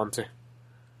Del Monte.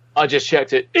 I just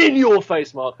checked it. In your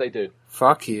face, Mark, they do.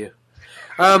 Fuck you.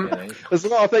 There's a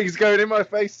lot of things going in my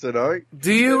face tonight.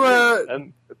 Do you,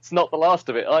 And it's not the last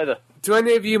of it either. do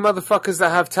any of you motherfuckers that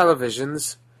have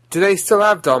televisions, do they still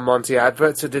have Don Monte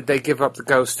adverts, or did they give up the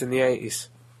ghost in the 80s?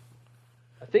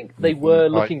 I think they were,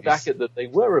 Mm-hmm. looking back at that, they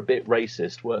were a bit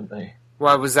racist, weren't they?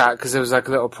 Why was that? Because there was like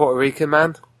a little Puerto Rican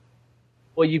man?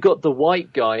 Well, you got the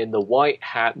white guy in the white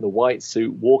hat and the white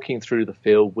suit walking through the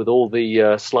field with all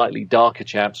the slightly darker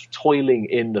chaps toiling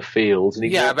in the fields. And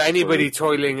he Yeah, walks but anybody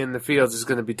through. toiling in the fields is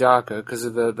going to be darker because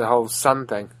of the whole sun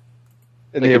thing.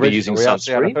 In They the could be original, using we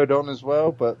actually had a sunscreen. hood on as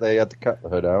well, but they had to cut the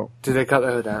hood out. Did they cut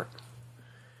the hood out?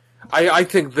 I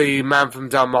think the man from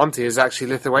Del Monte is actually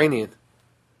Lithuanian.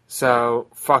 So,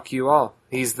 fuck you all.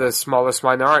 He's the smallest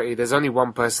minority. There's only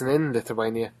one person in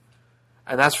Lithuania.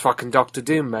 And that's fucking Dr.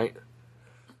 Doom, mate.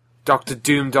 Dr.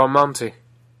 Doom Del Monte.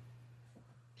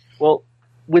 Well,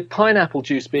 with pineapple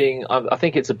juice being, I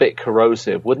think it's a bit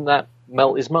corrosive. Wouldn't that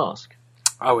melt his mask?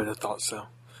 I would have thought so.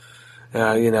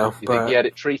 You know, You but think he had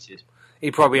it treated?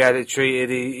 he probably had it treated.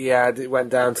 He went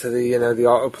down to the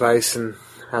auto place and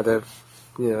had a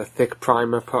thick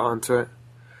primer put onto it.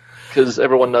 Because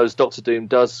everyone knows Dr. Doom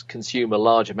does consume a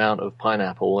large amount of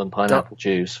pineapple and pineapple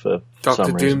juice for Dr. some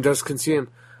Doom reason. does consume.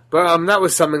 But that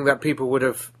was something that people would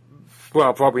have...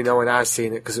 Well, probably no one has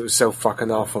seen it because it was so fucking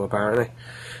awful, apparently.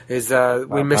 We missed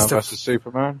Batman versus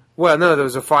Superman. Well, no, there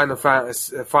was a final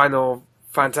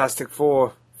Fantastic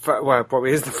Four... Well, it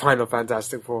probably is the final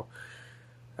Fantastic Four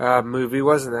movie,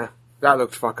 wasn't there? That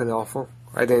looked fucking awful.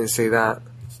 I didn't see that.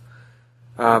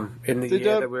 In the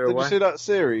year that we were Did away. you see that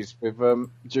series with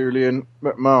Julian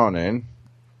McMahon in?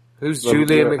 Who's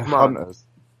Julian The McMahon? Hunters.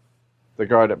 The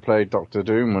guy that played Doctor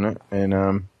Doom, wasn't it?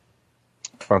 In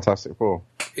Fantastic Four.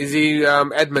 Is he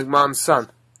Ed McMahon's son?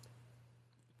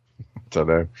 Don't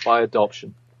know. By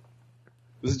adoption.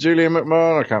 Was it Julian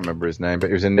McMahon? I can't remember his name, but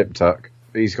he was in Nip Tuck.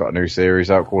 He's got a new series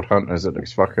out called Hunters that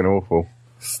looks fucking awful.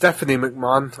 Stephanie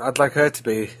McMahon. I'd like her to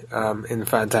be in the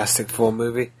Fantastic Four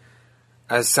movie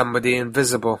as somebody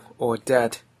invisible or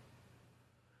dead.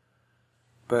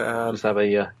 But Just have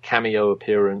a cameo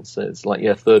appearance. It's like,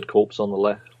 third corpse on the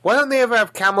left. why don't they ever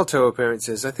have camel toe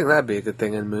appearances? I think that'd be a good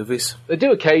thing in movies. They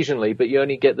do occasionally, but you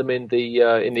only get them in the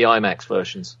IMAX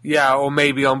versions. Yeah, or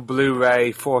maybe on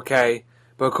Blu-ray 4K.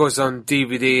 But of course on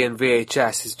DVD and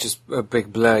VHS it's just a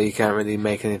big blur. You can't really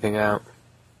make anything out.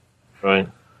 Right.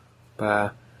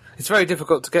 But it's very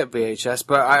difficult to get VHS.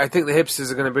 But I think the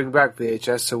hipsters are going to bring back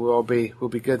VHS, so we'll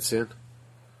be good soon.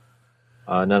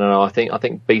 No. I think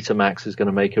Betamax is going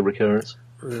to make a recurrence.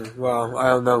 Well, I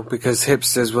don't know, because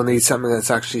hipsters will need something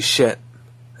that's actually shit.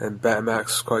 And Betamax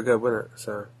is quite good, wasn't it?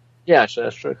 So Yeah, actually,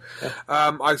 that's true. Yeah.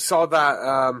 I saw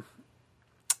that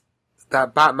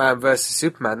that Batman versus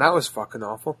Superman. That was fucking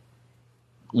awful.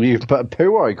 You've put a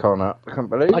poo icon up. I can't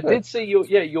believe I it. did see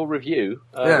your review.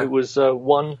 Yeah. It was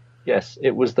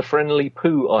it was the friendly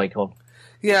poo icon.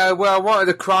 Yeah, well, I wanted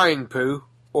a crying poo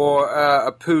or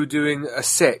a poo doing a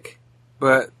sick,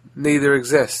 but neither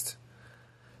exist.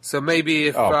 So maybe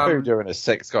if poo doing a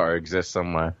six got to exist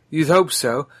somewhere. you'd hope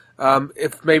so,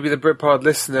 if maybe the Britpod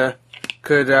listener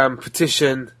could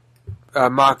petition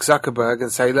Mark Zuckerberg and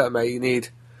say, "Look, mate, you need,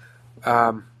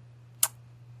 a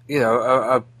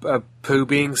poo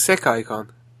being sick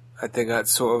icon." I think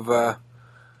that's sort of.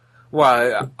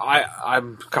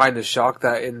 I'm kind of shocked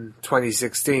that in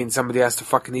 2016 somebody has to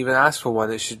fucking even ask for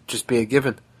one. It should just be a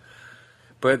given.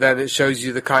 But then it shows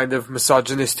you the kind of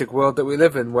misogynistic world that we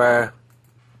live in, where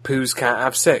poos can't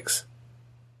have six.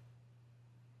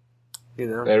 You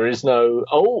know. There is no.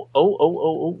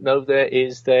 No, there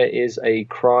is a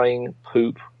crying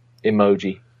poop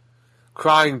emoji.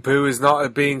 Crying poo is not a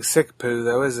being sick poo,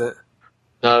 though, is it?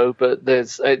 No, but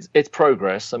it's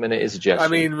progress. I mean, it is a gesture. I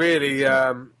mean, really,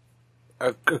 a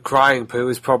crying poo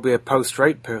is probably a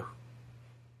post-rape poo,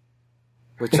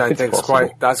 which I It's think is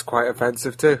possible. that's quite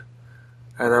offensive too.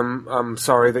 And I'm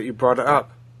sorry that you brought it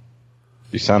up.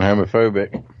 You sound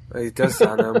homophobic. It does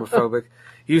sound homophobic.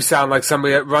 You sound like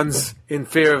somebody that runs in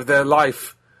fear of their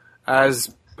life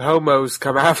as homos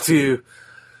come after you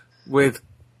with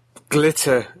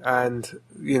glitter and,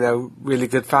 really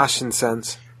good fashion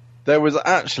sense. There was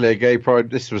actually a gay pride.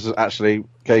 This was actually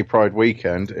Gay Pride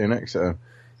weekend in Exeter.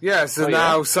 Yeah, so Oh, yeah? now Did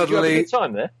you have a suddenly good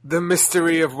time there? the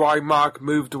mystery of why Mark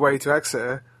moved away to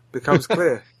Exeter becomes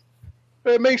clear.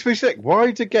 It makes me sick.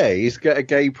 Why do gays get a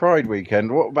gay pride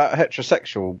weekend? What about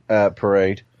heterosexual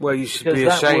parade? Well, you should Because be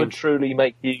that would ashamed. truly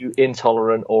make you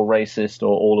intolerant or racist or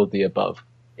all of the above.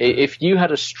 If you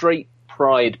had a straight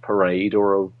pride parade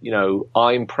or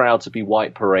I'm proud to be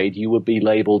white parade, you would be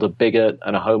labelled a bigot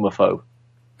and a homophobe.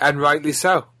 And rightly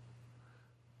so.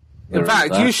 In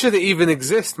fact, you shouldn't even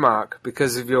exist, Mark,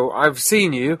 because of I've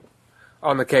seen you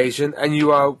on occasion, and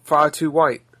you are far too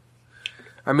white.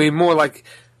 I mean, more like...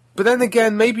 But then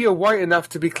again, maybe you're white enough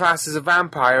to be classed as a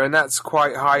vampire, and that's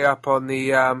quite high up on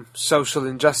the social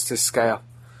injustice scale.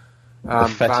 The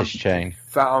fetish chain.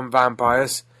 On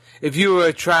vampires. If you were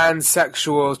a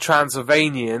transsexual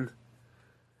Transylvanian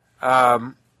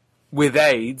with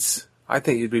AIDS, I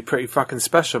think you'd be pretty fucking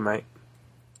special, mate.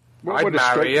 What I'd would a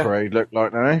marry straight you. parade look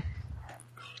like now?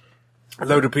 A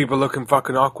load of people looking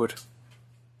fucking awkward.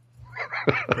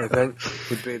 I think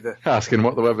would be the Asking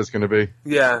what the weather's going to be.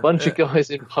 yeah. Bunch of guys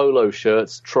in polo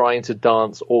shirts trying to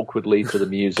dance awkwardly to the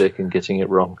music and getting it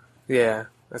wrong. Yeah,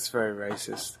 that's very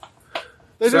racist.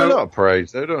 They So- do a lot of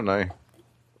parades, though, don't they?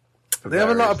 They have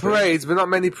a lot of Various parades, but not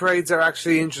many parades are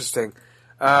actually interesting.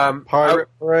 things. Pirate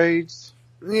parades.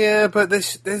 Yeah, but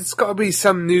there's got to be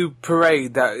some new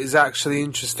parade that is actually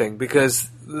interesting, because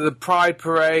the Pride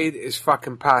Parade is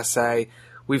fucking passé.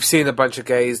 We've seen a bunch of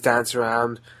gays dance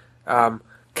around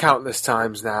countless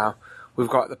times now. We've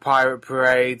got the Pirate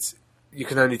Parades. You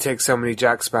can only take so many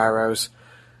Jack Sparrows.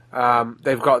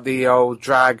 They've got the old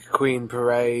drag queen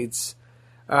parades.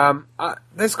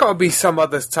 There's got to be some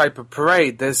other type of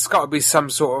parade. There's got to be some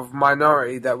sort of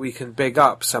minority that we can big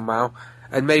up somehow.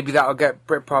 And maybe that'll get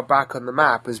Britpop back on the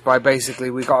map, is by basically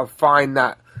we got to find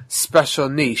that special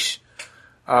niche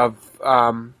of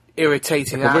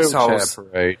irritating Like a assholes.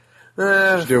 wheelchair parade.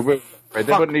 Uh, Should do a wheelchair parade.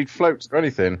 They fuck. wouldn't need floats or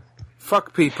anything.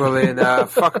 fuck people in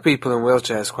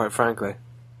wheelchairs, quite frankly.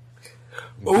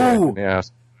 Ooh, Yeah.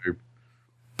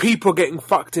 people getting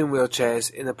fucked in wheelchairs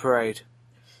in a parade.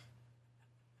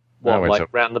 What, No, it's like a-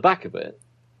 round the back of it?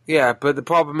 Yeah, but the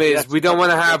problem is Yes, we don't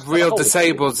want to have that's the real whole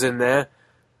disableds in there.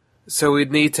 So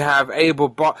we'd need to have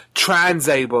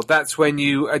transabled. That's when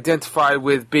you identify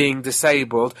with being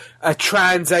disabled. A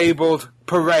transabled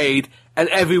parade, and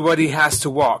everybody has to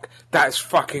walk. That's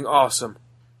fucking awesome.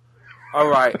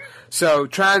 Alright, so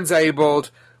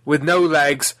transabled with no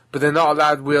legs, but they're not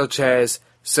allowed wheelchairs,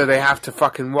 so they have to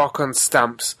fucking walk on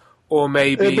stumps. Or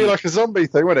maybe... It'd be like a zombie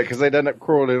thing, wouldn't it? Because they'd end up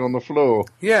crawling on the floor.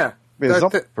 yeah. It'd be a That-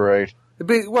 zombie parade. It'd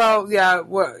be,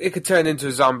 it could turn into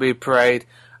a zombie parade,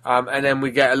 and then we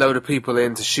get a load of people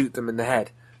in to shoot them in the head.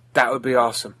 That would be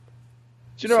awesome.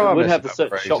 Do you know So what I it would miss have a about certain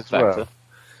parades shock as well? factor.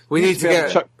 We need to be able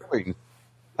get... chuck coins.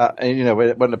 And, you know,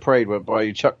 when the parade went by,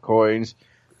 you chuck coins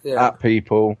yeah. at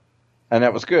people, and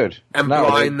that was good. And Now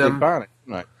blind they them. ban it,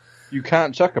 don't they? You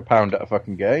can't chuck a pound at a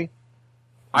fucking gay. You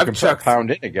I've can chucked... put a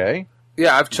pound in a gay.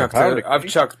 Yeah, I've chucked pound I've it.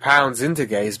 chucked pounds into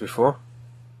gays before.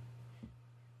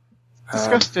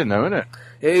 Disgusting, though, isn't it?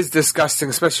 It is disgusting,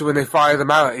 especially when they fire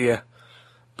them out at you.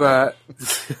 But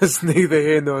it's neither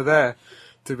here nor there,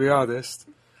 to be honest.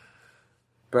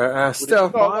 But still,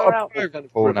 There's not a lot Fire out of pirate kind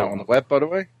of porn criminal. out on the web, by the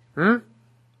way. Hmm?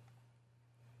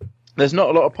 There's not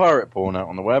a lot of pirate porn out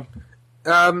on the web.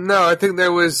 no, I think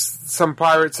there was some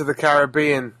Pirates of the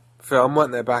Caribbean film,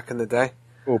 wasn't there, back in the day?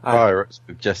 All pirates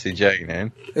with Jesse Jane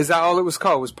in. Is that all it was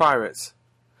called? Was Pirates?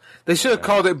 They should have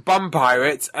called it Bum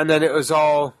Pirates, and then it was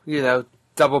all,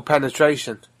 double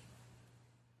penetration.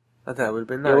 I think that would have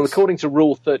been nice. Yeah, well, according to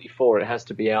Rule 34, it has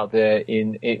to be out there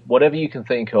in whatever you can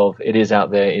think of. It is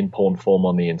out there in porn form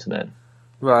on the internet.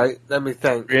 Right, let me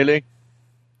think. Really?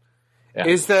 Yeah.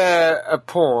 Is there a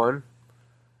porn?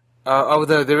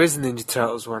 Although there is a Ninja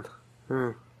Turtles one.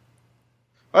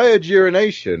 I heard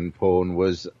urination porn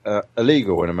was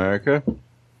illegal in America. Is that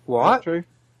What? true?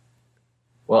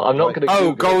 Well, I'm not going to.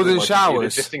 Oh, golden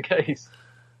showers. just in case.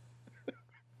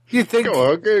 You think?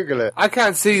 Go on, Google it. I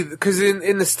can't see, because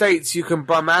in the States you can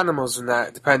bum animals and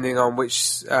that, depending on which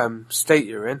state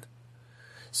you're in.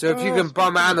 So if you can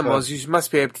bum animals, you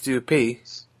must be able to do a pee.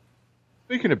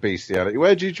 Speaking of bestiality,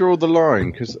 where do you draw the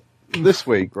line? Because this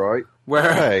week, right,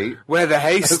 Where Hey. where the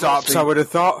hay That's stops, actually- I would have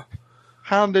thought.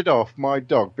 handed off my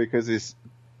dog because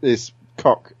his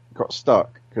cock got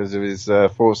stuck because of his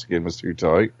foreskin was too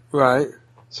tight. Right.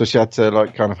 So she had to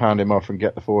kind of hand him off and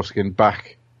get the foreskin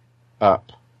back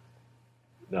up.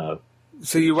 No.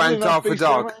 So you wanked off a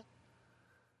dog.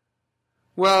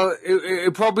 Well,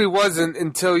 it probably wasn't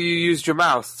until you used your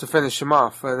mouth to finish him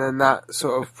off, and then that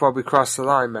sort of probably crossed the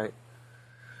line, mate.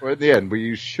 Well, at the end, we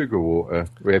used sugar water.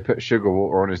 We put sugar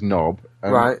water on his knob,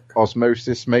 and Right.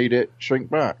 osmosis made it shrink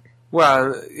back.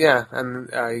 Well, yeah, and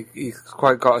he's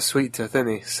quite got a sweet tooth, isn't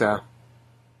he? So,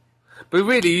 but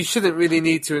really, you shouldn't really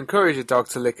need to encourage a dog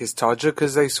to lick his todger,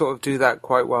 because they sort of do that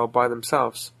quite well by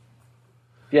themselves.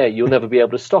 Yeah, you'll never be able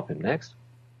to stop him next.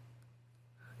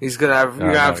 He's gonna have No,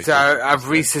 you no, have he's to not. have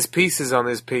Reese's Pieces on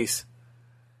his piece,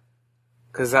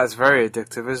 because that's very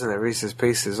addictive, isn't it? Reese's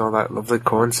Pieces, all that lovely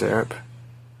corn syrup.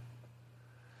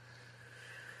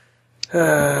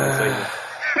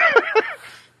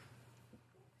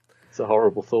 It's a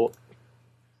horrible thought.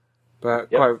 But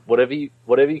Yep. quite,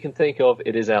 Whatever you can think of,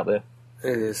 it is out there.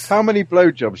 it is. How many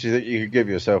blowjobs do you think you could give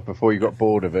yourself before you got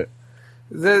bored of it?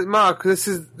 Mark, this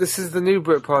is the new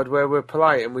Britpod where we're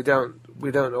polite and we don't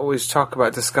always talk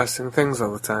about disgusting things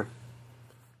all the time.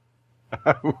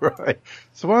 Right.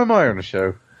 So why am I on a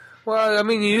show? Well, I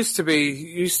mean, you used to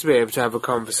be able to have a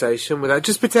conversation without.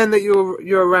 Just pretend that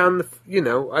you're around. I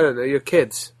don't know, your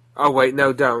kids. Oh wait,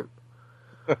 no, don't.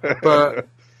 But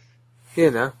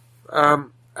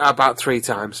about 3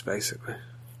 times basically.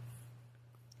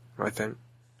 I think.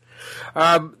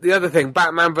 The other thing,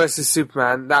 Batman vs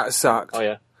Superman, that sucked. Oh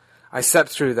yeah. I slept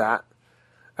through that.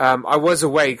 I was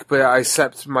awake, but I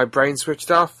slept. My brain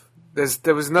switched off.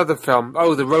 There was another film.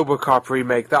 Oh, the RoboCop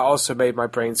remake. That also made my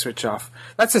brain switch off.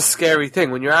 That's a scary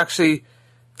thing when you're actually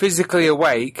physically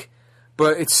awake,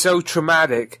 but it's so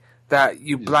traumatic that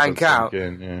you blank out.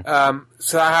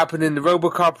 So that happened in the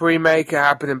RoboCop remake. It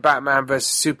happened in Batman vs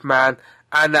Superman,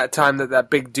 and that time that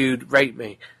big dude raped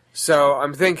me. So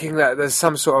I'm thinking that there's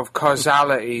some sort of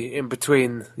causality in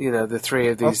between, the 3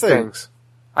 of these things.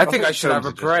 I think I should have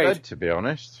a films are just parade. dead, to be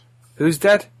honest. Who's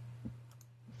dead?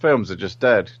 Films are just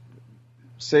dead.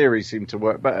 Series seem to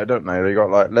work better, don't they? They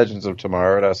got like Legends of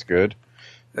Tomorrow, that's good.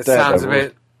 It sounds a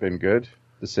Daredevil's bit. been good.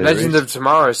 The series. Legend of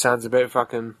Tomorrow sounds a bit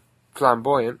fucking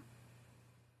flamboyant.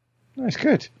 No, it's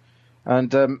good. And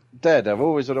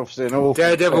Daredevil was obviously an awful.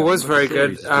 Daredevil was very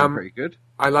series good. has been pretty good.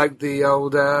 I liked the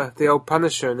old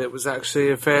Punisher, and it was actually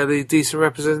a fairly decent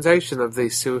representation of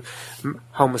these two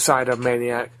homicidal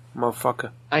maniac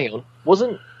motherfucker. Hang on,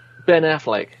 wasn't Ben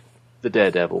Affleck the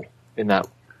Daredevil in that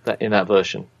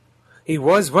version? He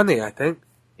was, wasn't he? I think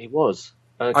He was.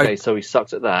 Okay, so he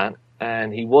sucked at that,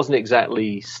 and he wasn't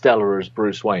exactly stellar as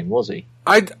Bruce Wayne, was he?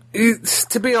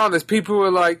 To be honest, people were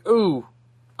like, "Ooh,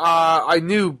 I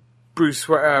knew Ben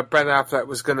Affleck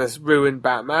was going to ruin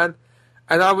Batman,"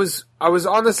 and I was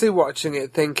honestly watching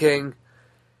it thinking,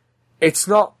 it's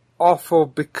not awful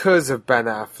because of Ben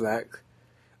Affleck.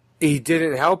 He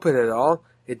didn't help it at all.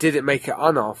 It didn't make it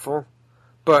unawful.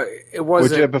 But it wasn't.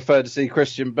 Would you have preferred to see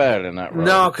Christian Bale in that role?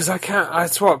 No, because I can't.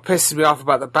 That's what pisses me off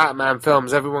about the Batman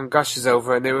films. Everyone gushes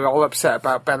over, and they were all upset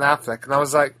about Ben Affleck. And I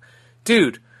was like,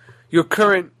 dude, your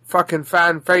current fucking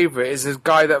fan favorite is this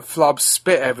guy that flobs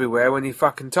spit everywhere when he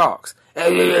fucking talks. All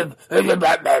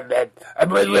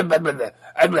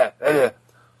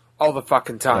the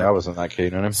fucking time. Yeah, I wasn't that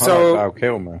keen on him. So- I like Val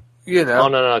Kilmer. Oh,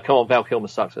 no, come on, Val Kilmer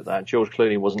sucked at that. George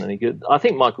Clooney wasn't any good. I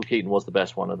think Michael Keaton was the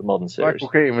best one of the modern series. Michael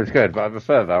Keaton was good, but I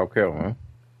prefer Val Kilmer.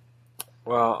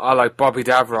 Well, I like Bobby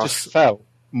Davros. Just felt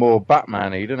more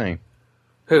Batman-y, didn't he?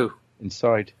 Who?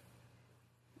 Inside.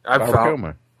 Val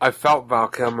Kilmer. I felt Val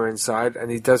Kilmer inside,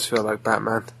 and he does feel like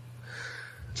Batman.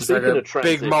 Speaking like a of transitioning,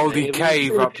 big mouldy have you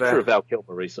cave seen a up picture there. of Val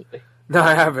Kilmer recently? No,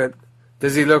 I haven't.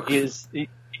 Does he look? He's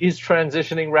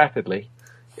transitioning rapidly.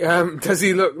 Does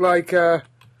he look like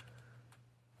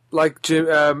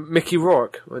Mickey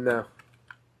Rourke or no?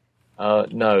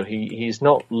 No, he's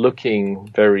not looking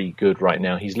very good right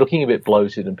now. He's looking a bit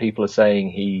bloated, and people are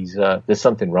saying there's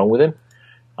something wrong with him.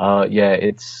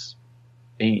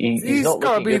 He's not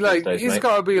got to looking be good like these days, he's mate.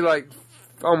 got to be like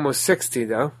almost 60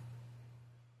 though.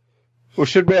 Well,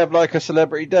 should we have like a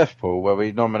celebrity death pool where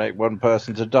we nominate one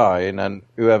person to die and then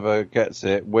whoever gets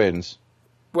it wins?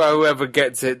 Well, whoever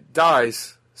gets it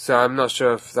dies. So I'm not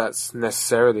sure if that's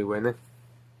necessarily winning.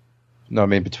 No, I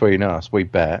mean between us, we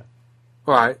bet.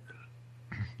 Right.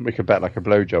 We could bet like a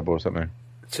blowjob or something.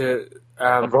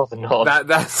 I'd rather not.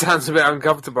 That sounds a bit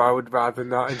uncomfortable. I would rather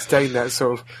not entertain that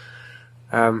sort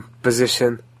of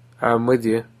position with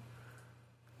you.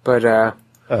 But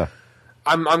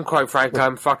I'm quite frankly,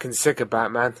 I'm fucking sick of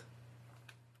Batman.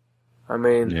 I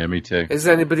mean, Yeah, me too. is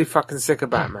anybody fucking sick of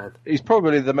Batman? He's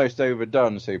probably the most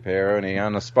overdone superhero, isn't he?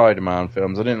 And the Spider-Man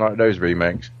films. I didn't like those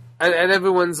remakes. And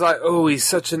everyone's like, oh, he's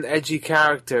such an edgy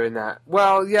character in that.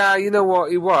 Well, yeah, you know what?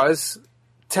 He was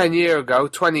 10 years ago,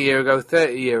 20 years ago,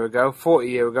 30 years ago, 40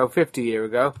 years ago, 50 years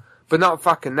ago. But not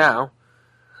fucking now.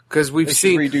 Because we've They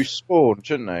seen... should redo Spawn,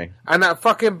 shouldn't they? And that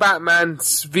fucking Batman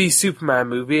v Superman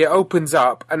movie, it opens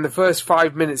up, and the first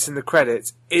 5 minutes in the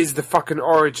credits is the fucking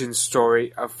origin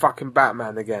story of fucking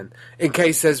Batman again. In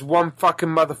case there's one fucking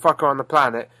motherfucker on the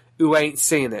planet who ain't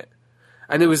seen it.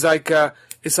 And it was like,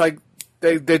 it's like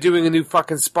they're doing a new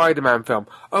fucking Spider-Man film.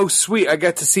 Oh, sweet, I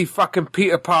get to see fucking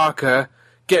Peter Parker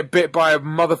get bit by a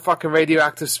motherfucking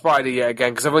radioactive spider yet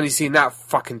again, because I've only seen that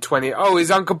fucking 20... Oh,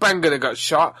 his Uncle Ben gonna got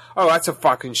shot? Oh, that's a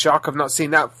fucking shock. I've not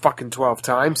seen that fucking 12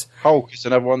 times. Hulk is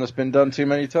another one that's been done too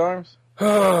many times.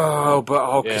 Oh, but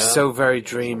Hulk is Yeah. so very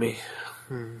dreamy.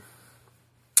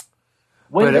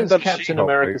 When Well, does they've done Captain She-Hulk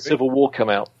America movie. Civil War come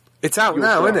out? It's out You're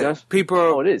now, right, isn't guys. it? People,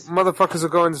 Oh, it is. motherfuckers are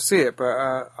going to see it, but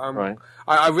Right.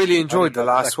 I really enjoyed the I didn't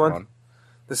like last one.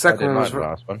 The I second didn't one like was. the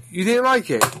last one. You didn't like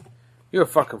it? You're a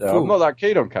fucking No, fool. I'm not that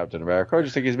keen on Captain America. I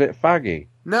just think he's a bit faggy.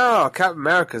 No, Captain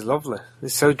America's lovely.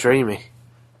 It's so dreamy.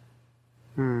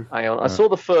 Hang on. I saw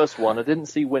the first one. I didn't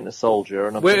see Winter Soldier.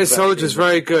 And Winter Soldier's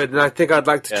very good, and I think I'd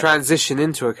like to Yeah. transition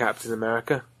into a Captain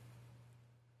America.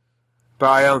 But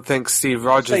I don't think Steve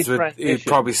Rogers would. He'd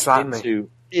probably slap me.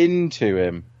 Into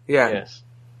him. Yeah,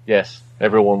 Yes.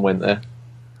 Everyone went there.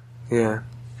 yeah.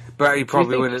 But he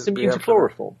probably Do you think wouldn't he's be immune to up for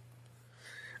it.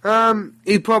 chloroform?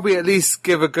 He'd probably at least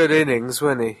give a good innings,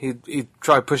 wouldn't he? He'd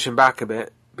try pushing back a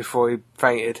bit before he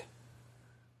fainted.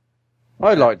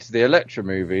 I liked the Elektra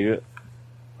movie.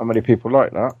 How many people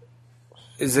like that?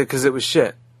 Is it because it was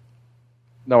shit?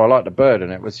 No, I liked the bird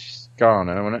in it. It was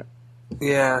Garner, wasn't it?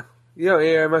 Yeah. You don't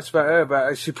hear much about her,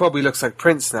 but she probably looks like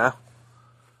Prince now.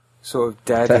 Sort of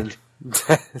dead and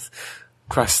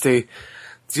crusty.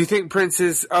 Do you think Prince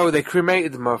is... Oh, they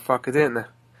cremated the motherfucker, didn't they?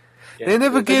 Yeah. They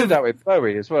never They give... did that with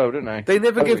Bowie as well, didn't they? They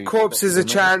never give Bowie, corpses a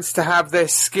wasn't it? chance to have their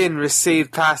skin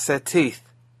recede past their teeth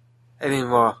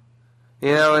anymore.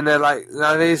 You know, and they're like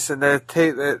these, and their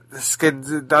teeth, the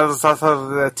skin does off of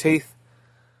their teeth,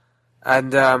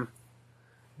 and then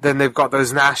they've got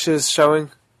those gnashes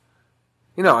showing.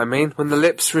 You know what I mean? When the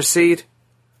lips recede,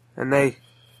 and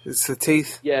it's the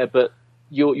teeth. Yeah, but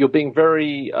you're being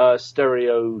very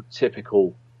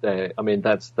stereotypical there. I mean,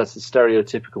 that's a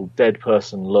stereotypical dead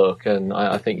person look, and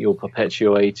I think you're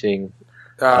perpetuating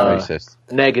Racist.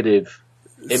 negative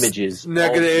images,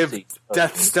 Negative of the deceased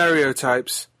death person.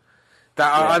 stereotypes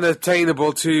that are Yeah.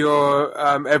 unattainable to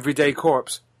your everyday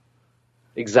corpse.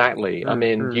 Exactly. I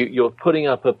mean, you're putting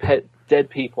up dead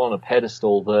people on a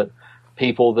pedestal that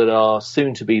people that are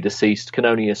soon to be deceased can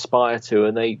only aspire to,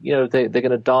 and they're going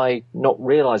to die not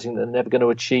realizing that they're never going to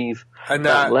achieve And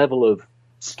that level of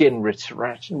skin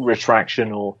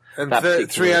retraction or And that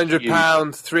particular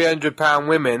 300 pound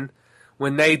women,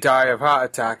 when they die of heart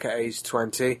attack at age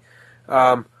 20,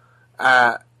 because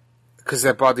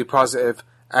they're body positive,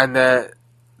 and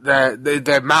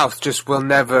their mouth just will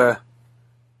never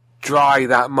dry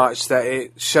that much that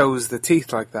it shows the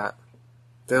teeth like that.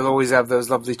 They'll always have those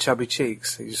lovely chubby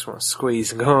cheeks. You just want to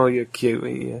squeeze and go, oh, you're cute.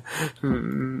 Yeah.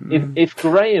 If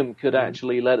Graham could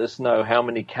actually let us know how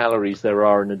many calories there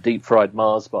are in a deep fried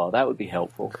Mars bar, that would be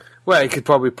helpful. Well, he could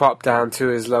probably pop down to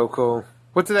his local...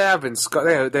 What do they have in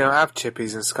Scotland? They don't have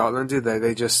chippies in Scotland, do they?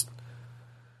 They just...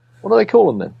 What do they call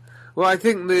them then? Well, I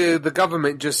think the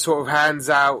government just sort of hands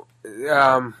out...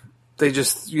 they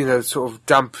just, sort of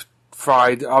dump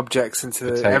fried objects into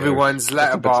Potatoes. everyone's It's a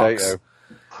letterbox. potato.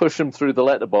 Push them through the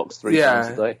letterbox three times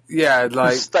a day. Yeah,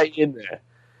 like... Stay in there.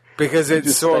 Because it's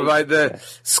Just sort of stay- like the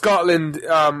Scotland,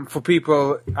 for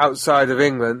people outside of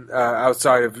England,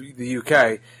 outside of the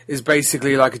UK, is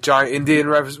basically like a giant Indian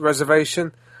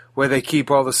reservation where they keep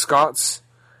all the Scots,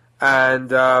 and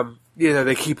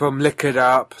they keep them liquored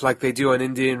up like they do on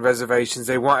Indian reservations.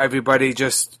 They want everybody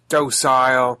just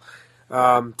docile,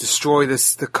 destroy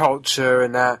the culture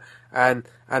and that, and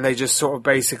they just sort of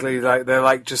basically they're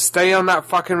like, just stay on that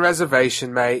fucking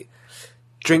reservation, mate.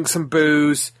 Drink some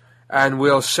booze. And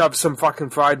we'll shove some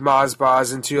fucking fried Mars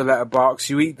bars into your letterbox.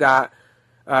 You eat that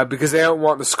because they don't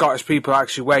want the Scottish people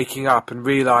actually waking up and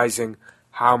realising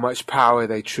how much power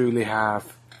they truly have,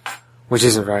 which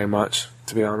isn't very much,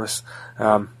 to be honest.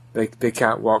 They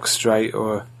can't walk straight,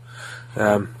 or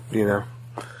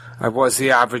what's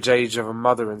the average age of a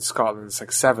mother in Scotland? It's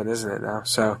like 7, isn't it now?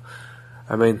 So,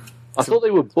 I mean, I thought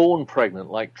they were born pregnant,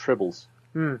 like tribbles.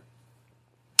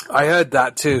 I heard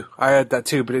that too,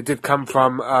 but it did come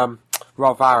from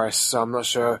Rolf Harris, so I'm not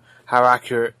sure how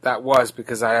accurate that was,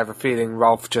 because I have a feeling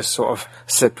Rolf just sort of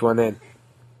slipped one in.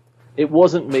 It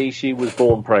wasn't me, she was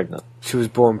born pregnant. She was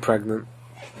born pregnant,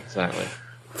 Exactly.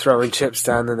 throwing chips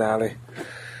down the alley.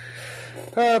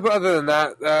 But other than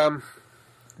that,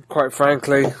 quite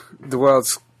frankly, the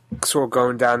world's sort of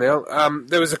going downhill.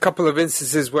 There was a couple of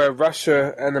instances where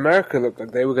Russia and America looked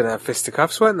like they were going to have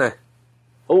fisticuffs, weren't they?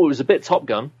 Oh, it was a bit Top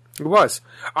Gun. It was.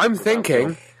 I'm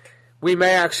thinking we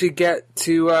may actually get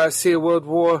to see a World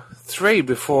War III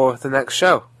before the next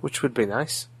show, which would be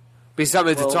nice. Be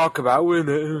something to talk about, wouldn't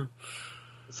it?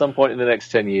 At some point in the next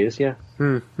 10 years, yeah.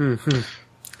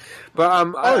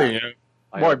 But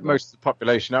Wipe most of the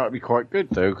population out would be quite good,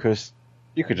 though, because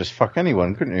you could just fuck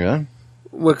anyone, couldn't you, then?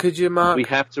 well, could you, Mark? We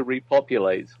have to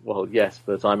repopulate. Well, yes,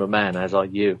 but I'm a man, as are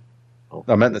you. Oh,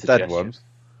 I meant the dead suggestion. ones.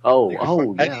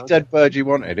 Oh, Any yeah. dead bird you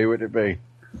wanted, who would it be?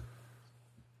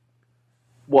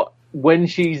 What? When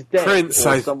she's dead? Prince, or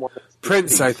I- someone that's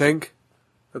Prince, I deceased? think.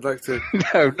 I'd like to.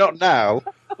 No, not now.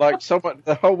 Like,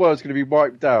 the whole world's going to be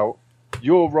wiped out.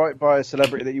 You're right by a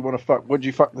celebrity that you want to fuck. Would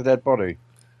you fuck the dead body?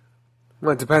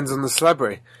 Well, it depends on the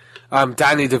celebrity.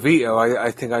 Danny DeVito,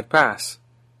 I think I'd pass.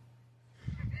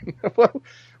 Well,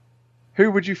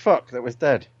 who would you fuck that was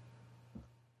dead?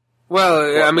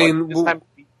 Well, I mean...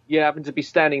 You happen to be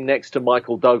standing next to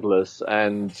Michael Douglas,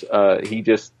 and he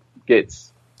just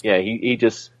gets... Yeah, he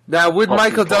just... Now, would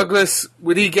Michael Douglas...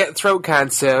 Would he get throat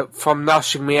cancer from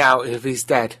noshing me out if he's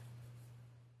dead?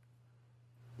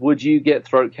 Would you get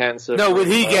throat cancer? No, would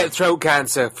he get throat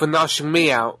cancer for noshing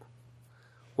me out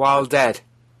while dead?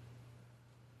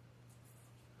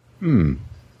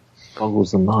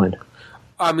 Goggles the mind.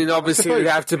 I mean, obviously, it would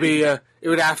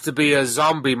have to be a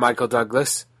zombie Michael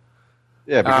Douglas.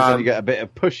 Yeah, because then you get a bit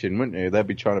of pushing, wouldn't you? They'd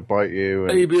be trying to bite you.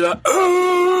 And you'd be like,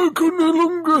 oh,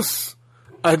 cunnilingus.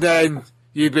 And then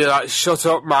you'd be like, shut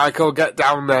up, Michael, get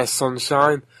down there,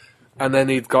 sunshine. And then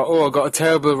he'd go, oh, I've got a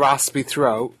terrible raspy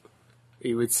throat,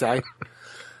 he would say.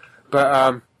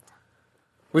 But,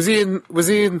 was he in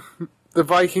the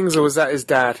Vikings, or was that his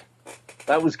dad?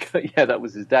 That was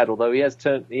his dad, although he has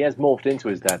morphed into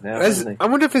his dad now, hasn't he? I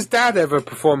wonder if his dad ever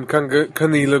performed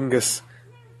cunnilingus.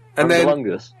 And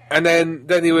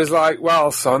then he was like,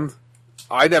 well, son,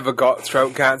 I never got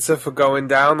throat cancer for going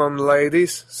down on the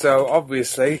ladies, so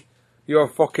obviously you're a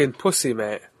fucking pussy,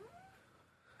 mate.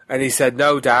 And he said,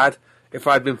 no, Dad, if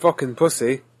I'd been fucking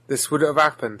pussy, this would have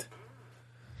happened.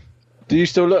 Do you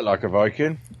still look like a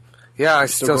Viking? Yeah, I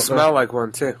still smell like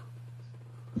one, too.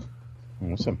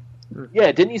 Awesome.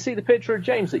 Yeah, didn't you see the picture of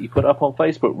James that you put up on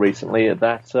Facebook recently at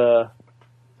that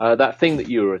thing that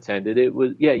you were attended? It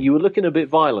was you were looking a bit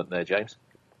violent there, James.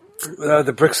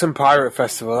 The Brixton Pirate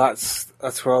Festival,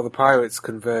 that's where all the pirates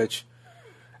converge.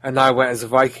 And I went as a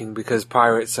Viking because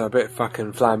pirates are a bit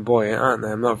fucking flamboyant, aren't they?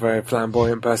 I'm not a very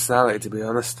flamboyant personality, to be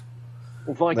honest.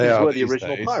 Well, Vikings were the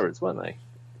original pirates, weren't they?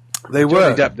 They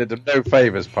were. Johnny Depp did them no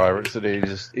favours, pirates, and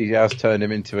he has turned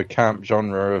him into a camp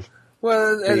genre of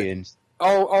beings.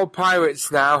 All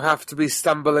pirates now have to be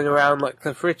stumbling around like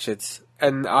Cliff Richards.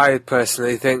 And I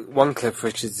personally think one Cliff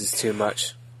Richards is too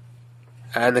much.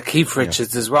 And a Keith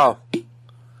Richards as well.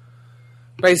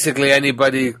 Basically,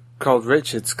 anybody called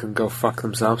Richards can go fuck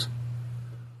themselves.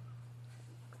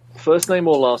 First name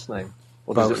or last name?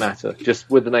 Or does Both. it matter? Just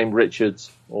with the name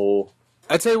Richards or...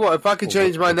 I tell you what, if I could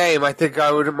change my name, I think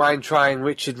I wouldn't mind trying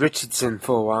Richard Richardson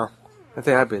for a while. I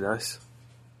think that'd be nice.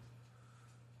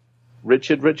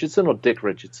 Richard Richardson or Dick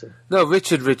Richardson? No,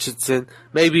 Richard Richardson.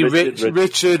 Maybe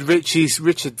Richard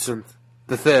Richardson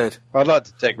the third. I'd like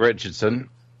to take Richardson.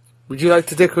 Would you like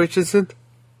to Dick Richardson?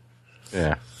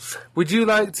 Yeah. Would you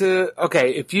like to...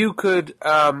 Okay, if you could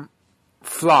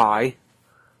fly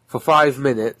for 5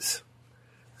 minutes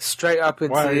straight up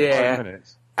into the air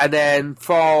and then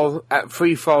fall at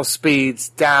free fall speeds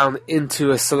down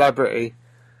into a celebrity,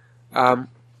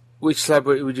 which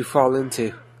celebrity would you fall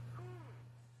into?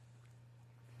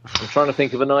 I'm trying to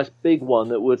think of a nice big one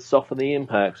that would soften the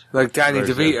impact. Like Danny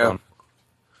DeVito.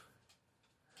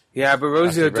 Yeah, but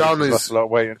Rosie O'Donnell's lost a lot of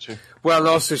weight, hasn't she? Well,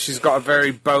 also she's got a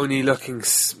very bony looking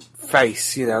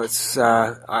face. You know, it's.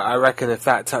 I reckon if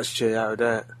that touched you, that would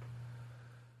hurt.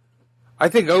 I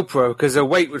think Oprah, because her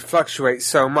weight would fluctuate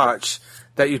so much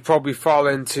that you'd probably fall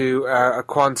into a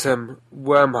quantum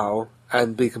wormhole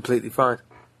and be completely fine.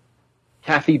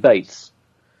 Kathy Bates.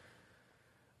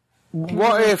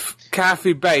 What if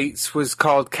Kathy Bates was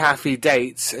called Kathy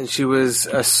Dates and she was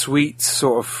a sweet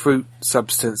sort of fruit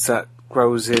substance that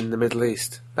grows in the Middle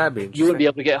East? That'd be interesting. You wouldn't be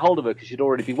able to get hold of her because she'd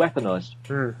already be weaponized.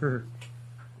 Mm-hmm.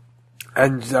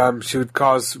 And she would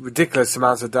cause ridiculous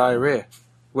amounts of diarrhea,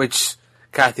 which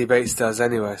Kathy Bates does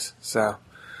anyways. So,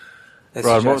 right,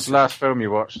 what was the last film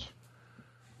you watched?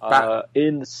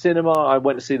 In the cinema, I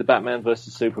went to see the Batman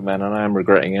vs Superman, and I am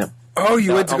regretting it. Oh,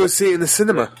 you went to go see it in the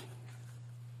cinema?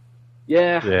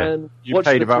 Yeah. And you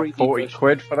paid about 40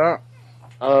 quid for that?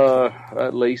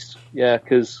 At least, yeah,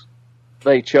 because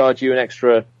they charge you an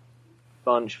extra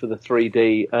bunch for the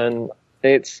 3D, and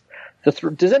it's...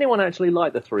 Does anyone actually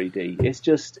like the 3D?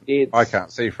 It's... I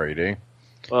can't see 3D.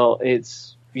 Well,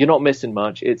 you're not missing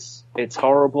much. It's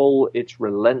horrible. It's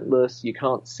relentless. You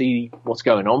can't see what's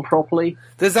going on properly.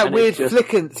 There's that weird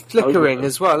flickering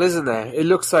as well, isn't there? It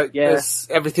looks like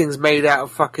everything's made out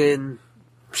of fucking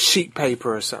sheet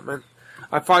paper or something.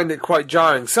 I find it quite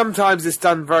jarring. Sometimes it's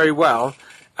done very well,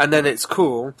 and then it's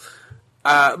cool.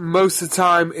 Most of the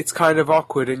time, it's kind of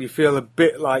awkward, and you feel a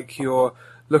bit like you're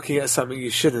looking at something you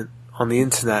shouldn't on the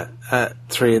internet at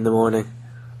 3 a.m.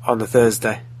 on a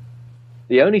Thursday.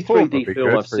 The only 3D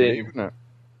film I've seen...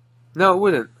 No, it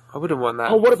wouldn't. I wouldn't want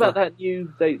that. Oh, what about that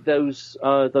new those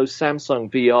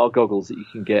Samsung VR goggles that you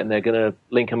can get, and they're going to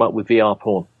link them up with VR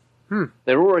porn?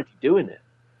 They're already doing it.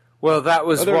 Well, that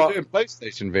was they're what. doing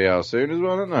PlayStation VR soon as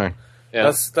well, aren't they?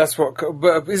 Yeah. That's what.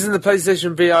 But isn't the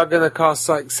PlayStation VR going to cost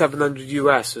like $700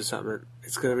 US or something?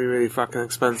 It's going to be really fucking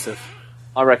expensive.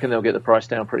 I reckon they'll get the price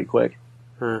down pretty quick.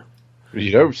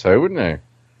 You'd hope so, wouldn't you?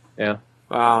 Yeah.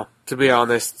 Wow. To be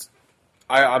honest,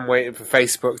 I'm waiting for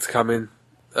Facebook to come in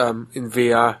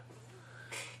VR,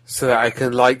 so that I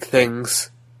can like things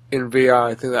in VR.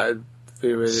 I think that would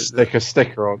be really. Stick a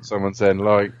sticker on someone saying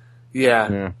like.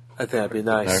 Yeah. I think that'd be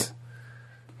nice.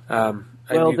 Well,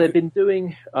 they've been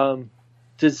doing.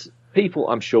 Does people?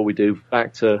 I'm sure we do.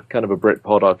 Back to kind of a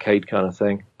Britpod arcade kind of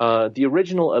thing. The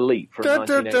original Elite from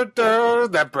 1980.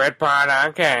 The Britpod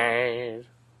arcade.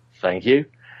 Thank you.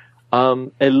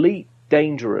 Elite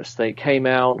Dangerous. They came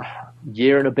out a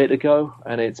year and a bit ago,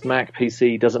 and it's Mac,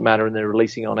 PC, doesn't matter, and they're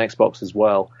releasing it on Xbox as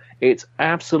well. It's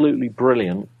absolutely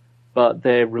brilliant, but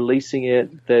they're releasing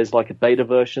it. There's like a beta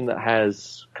version that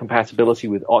has compatibility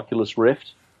with Oculus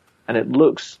Rift, and it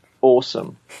looks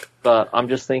awesome. But I'm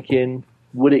just thinking,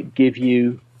 would it give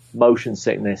you motion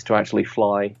sickness to actually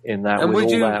fly in that? And with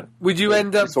all that? Would you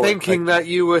end up sort of thinking that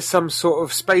you were some sort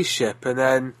of spaceship, and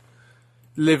then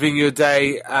living your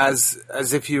day as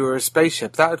if you were a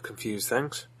spaceship? That would confuse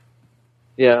things.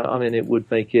 Yeah, I mean, it would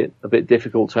make it a bit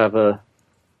difficult to have a.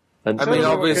 I mean,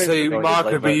 obviously, Like Mark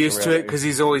would be virtual used to it reality. because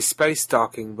he's always space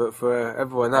docking, but for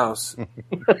everyone else,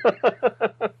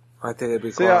 I think it'd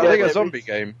be See, quite. I think Yeah, a zombie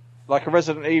game, like a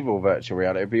Resident Evil virtual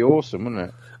reality, would be awesome, wouldn't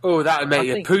it? Oh, that would make I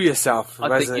you think- poo yourself. I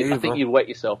Resident think Evil. you'd wet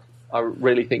yourself. I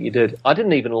really think you did. I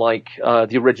didn't even like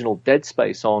the original Dead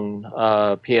Space on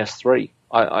PS3.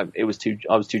 I was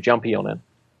too jumpy on it.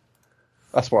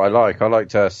 That's what I like. I like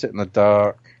to sit in the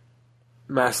dark,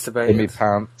 in my Masturbating,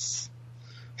 pants,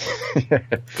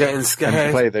 getting and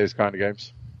scared. play those kind of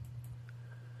games.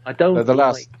 I don't. The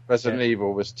last like, Resident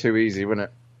Evil was too easy, wasn't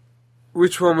it?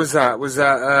 Which one was that? Was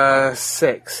that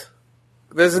 6?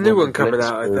 There's a new one coming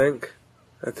out, I think.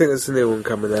 I think there's a new one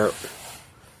coming out.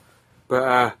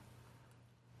 But,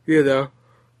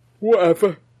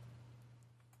 whatever.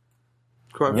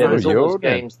 Quite Yeah, funny. there's all those Yoda.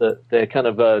 games that they're kind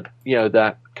of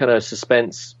that kind of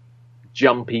suspense,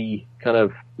 jumpy kind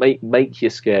of make you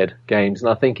scared games,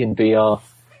 and I think in VR,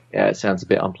 it sounds a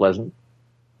bit unpleasant.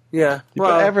 Yeah, But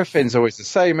well, everything's always the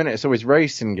same, innit? It's always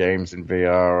racing games in VR,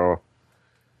 or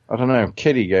I don't know,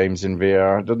 kiddie games in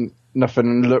VR.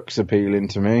 Nothing looks appealing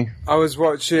to me. I was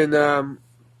watching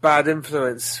Bad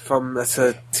Influence that's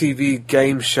a TV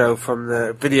game show from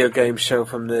the video game show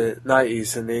from the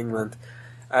 90s in England.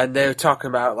 And they were talking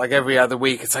about, like, every other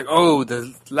week, it's like, oh,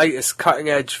 the latest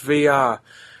cutting-edge VR.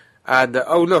 And,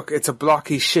 oh, look, it's a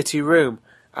blocky, shitty room.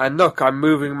 And look, I'm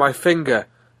moving my finger.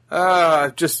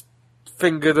 I've just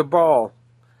fingered a ball.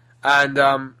 And,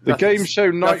 The game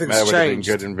show Nightmare nothing's would have been changed.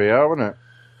 good in VR, wouldn't it?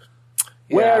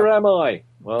 Yeah. Where am I?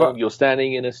 Well, But- you're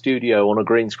standing in a studio on a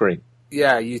green screen.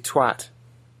 Yeah, you twat.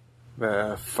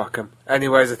 Fuck 'em.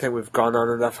 Anyways, I think we've gone on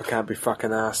enough. I can't be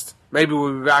fucking asked. Maybe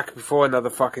we'll be back before another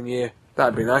fucking year.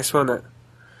 That'd be nice, wouldn't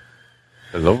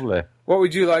it? Lovely. What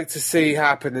would you like to see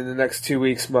happen in the next 2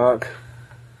 weeks, Mark?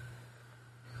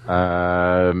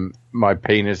 My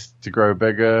penis to grow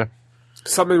bigger.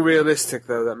 Something realistic,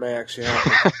 though, that may actually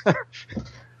happen.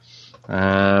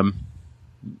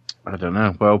 I don't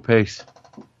know. World peace.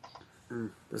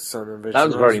 That's unoriginal. That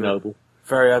was very isn't it? noble.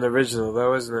 Very unoriginal,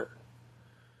 though, isn't it?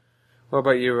 What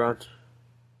about you, Ron?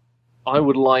 I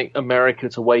would like America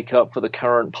to wake up for the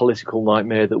current political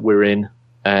nightmare that we're in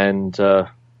and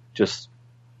just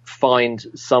find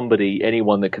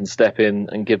anyone that can step in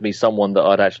and give me someone that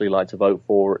I'd actually like to vote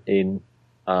for in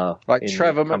Like in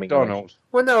Trevor coming McDonald. elections.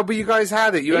 Well, no, but you guys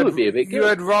had it. He would be a bit You good.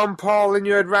 had Ron Paul and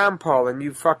you had Rand Paul, and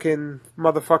you fucking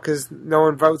motherfuckers, no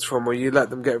one votes for them, or you let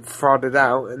them get frauded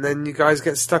out, and then you guys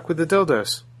get stuck with the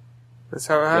dildos. That's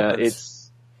how it Yeah,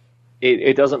 happens.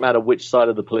 it doesn't matter which side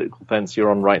of the political fence you're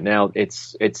on right now.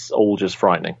 It's all just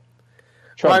frightening.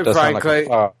 Trump Quite does sound like frankly- a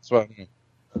fart as well.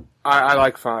 I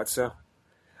like farts, so.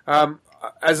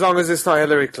 As long as it's not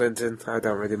Hillary Clinton, I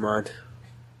don't really mind.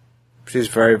 She's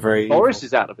very, very evil. Boris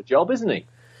is out of a job, isn't he?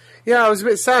 Yeah, I was a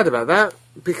bit sad about that,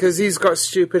 because he's got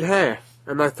stupid hair,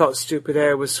 and I thought stupid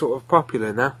hair was sort of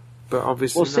popular now, but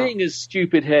obviously Well, not. seeing as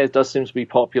stupid hair does seem to be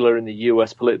popular in the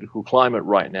US political climate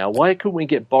right now, why couldn't we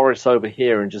get Boris over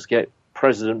here and just get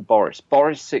President Boris?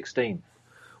 Boris 16.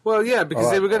 Well, yeah, because I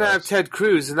they like were going to have Boris. Ted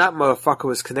Cruz, and that motherfucker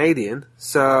was Canadian,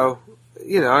 so,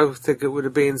 I think it would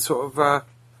have been sort of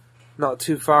not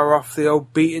too far off the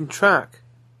old beaten track.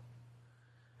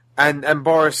 And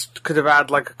Boris could have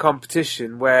had, like, a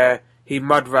competition where he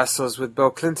mud wrestles with Bill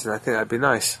Clinton. I think that'd be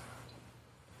nice.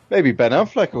 Maybe Ben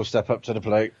Affleck will step up to the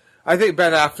plate. I think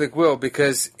Ben Affleck will,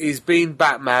 because he's been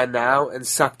Batman now and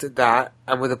sucked at that,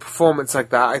 and with a performance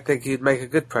like that, I think he'd make a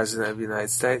good president of the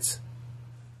United States.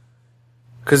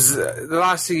 Because the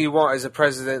last thing you want is a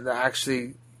president that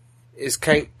actually is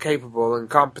capable and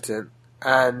competent,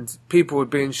 and people would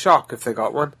be in shock if they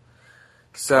got one.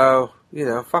 So,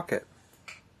 fuck it.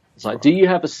 It's like, do you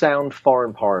have a sound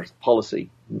foreign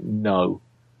policy? No.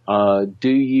 Do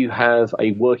you have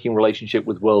a working relationship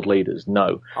with world leaders?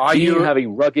 No. Do you have a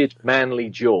rugged, manly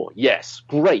jaw? Yes.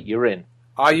 Great, you're in.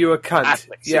 Are you a cunt?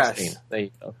 Affleck, 16. Yes. There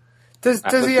you go.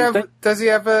 Does he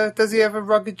have a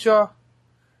rugged jaw?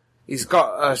 He's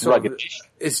got a sort of,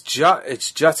 it's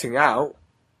jutting out,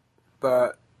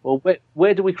 but well,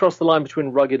 where do we cross the line between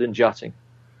rugged and jutting?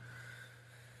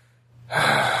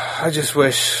 I just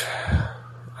wish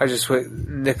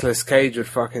Nicolas Cage would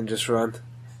fucking just run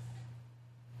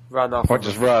off. Or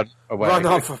just run away.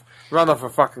 Run off a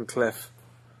fucking cliff.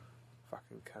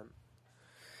 Fucking cunt.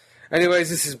 Anyways,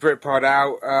 this is Britpod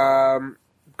out.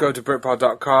 Go to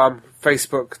Britpod.com,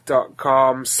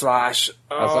 Facebook.com /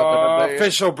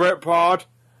 official Britpod.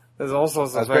 There's all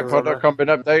sorts of things. Has Britpod.com been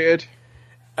updated?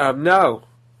 No,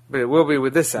 but it will be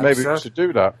with this episode. Maybe we should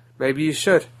do that. Maybe you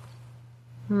should.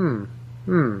 And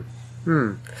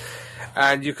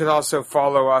you can also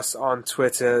follow us on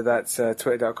Twitter. That's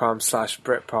twitter.com /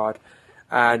 Britpod.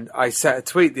 And I set a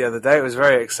tweet the other day. It was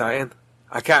very exciting.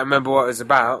 I can't remember what it was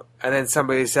about. And then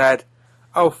somebody said,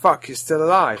 "Oh, fuck, you're still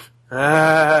alive."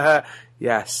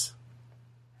 Yes.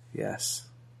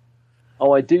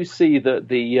 Oh, I do see that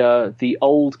the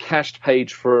old cached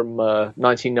page from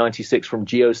 1996 from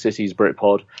GeoCities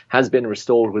Britpod has been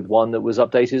restored with one that was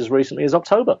updated as recently as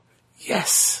October.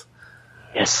 Yes.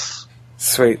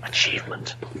 Sweet.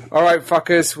 Achievement. Alright,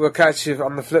 fuckers, we'll catch you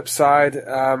on the flip side.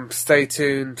 Stay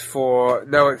tuned for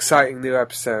no exciting new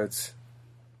episodes.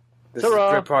 This is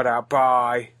Britpod out.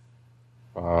 Bye.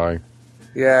 Bye.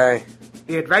 Yay.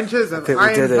 The Adventures of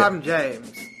Iron Plum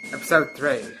James, Episode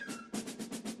 3.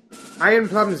 Iron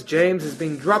Plum's James has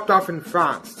been dropped off in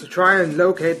France to try and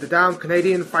locate the downed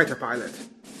Canadian fighter pilot.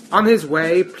 On his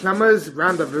way, Plummer's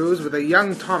rendezvous with a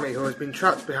young Tommy who has been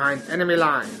trapped behind enemy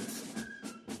lines.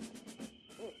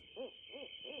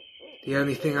 The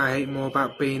only thing I hate more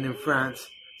about being in France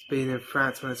is being in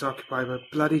France when it's occupied by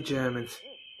bloody Germans.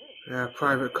 Now,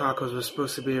 Private Cockles was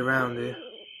supposed to be around here.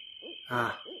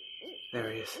 Ah,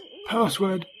 there he is.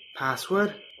 Password.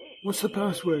 Password? What's the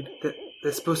password?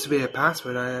 There's supposed to be a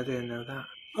password. I didn't know that.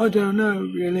 I don't know,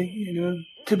 really.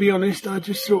 To be honest, I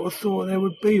just sort of thought there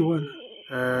would be one.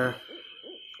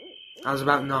 How's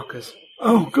about knockers?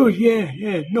 Oh, good,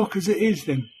 yeah. Knockers it is,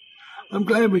 then. I'm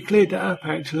glad we cleared that up,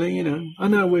 actually, I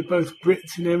know we're both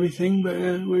Brits and everything, but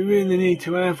we really need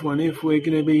to have one if we're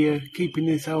going to be keeping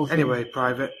this whole thing. Anyway,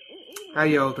 Private, how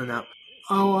you holding up?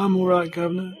 Oh, I'm all right,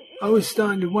 Governor. I was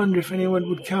starting to wonder if anyone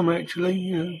would come,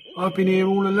 actually. I've been here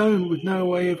all alone with no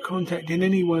way of contacting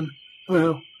anyone.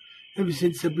 Well, ever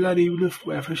since the bloody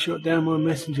Luftwaffe shot down my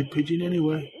messenger pigeon,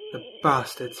 anyway. The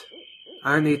bastards.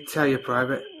 I need to tell you,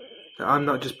 Private, that I'm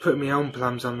not just putting my own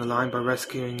plums on the line by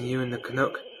rescuing you and the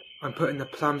Canuck. I'm putting the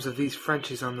plums of these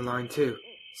Frenchies on the line too.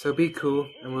 So be cool,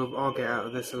 and we'll all get out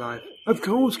of this alive. Of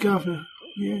course, Governor.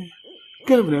 Yeah.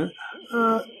 Governor,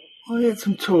 I had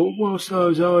some talk whilst I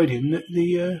was hiding that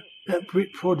that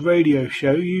Britpod radio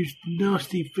show used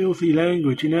nasty, filthy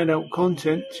language and adult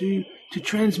content to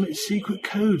transmit secret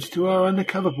codes to our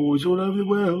undercover boys all over the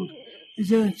world. Is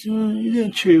that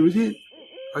true, is it?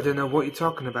 I don't know what you're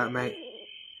talking about, mate.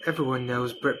 Everyone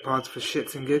knows Britpod's for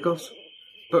shits and giggles.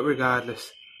 But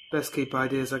regardless, best keep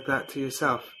ideas like that to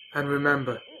yourself. And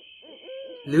remember,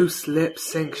 loose lips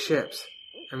sink ships.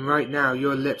 And right now,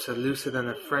 your lips are looser than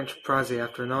a French prezi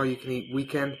after an all-you-can-eat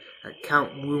weekend at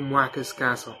Count Woomwacker's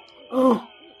castle. Oh,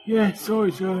 yeah,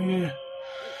 sorry, sir, yeah.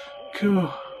 Cool.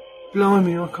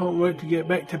 Blimey, I can't wait to get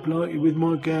back to Blighty with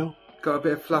my gal. Got a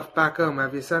bit of fluff back home,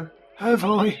 have you, son? Have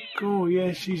I? Oh,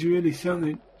 yeah, she's really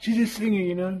something. She's a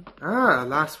singer, Ah, a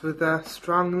lass with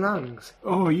strong lungs.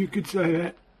 Oh, you could say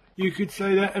that. You could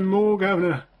say that and more,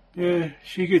 Governor. Yeah,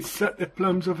 she could suck the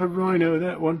plums off a rhino,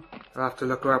 that one. I'll have to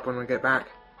look her up when we get back.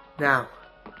 Now,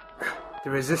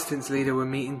 the resistance leader we're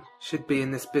meeting should be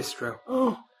in this bistro.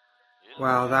 Oh.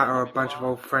 Well, that or a bunch of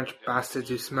old French bastards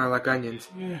who smell like onions.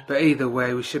 Yeah. But either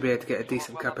way, we should be able to get a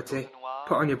decent cup of tea.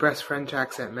 Put on your best French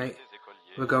accent, mate.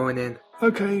 We're going in.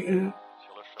 Okay,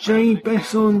 J.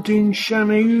 Besson din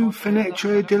Chameau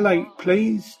Fenetre Delate,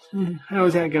 please. How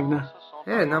is that, Governor?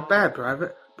 Yeah, not bad,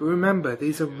 Private. But remember,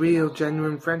 these are real,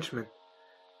 genuine Frenchmen.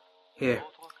 Here,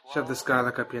 shove the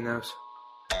scarlet up your nose.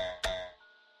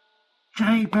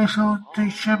 J Besson de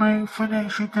Chemin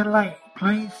Financial Delay,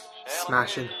 please.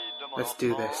 Smashing. Let's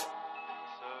do this.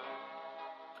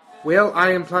 Will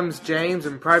Iron Plum's James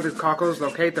and Private Cockles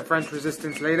locate the French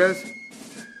resistance leaders?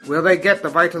 Will they get the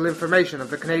vital information of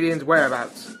the Canadians'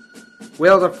 whereabouts?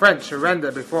 Will the French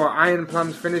surrender before Iron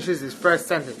Plums finishes his first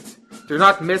sentence? Do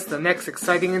not miss the next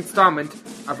exciting installment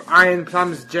of Iron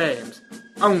Plum's James,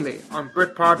 only on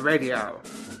Britpod Radio.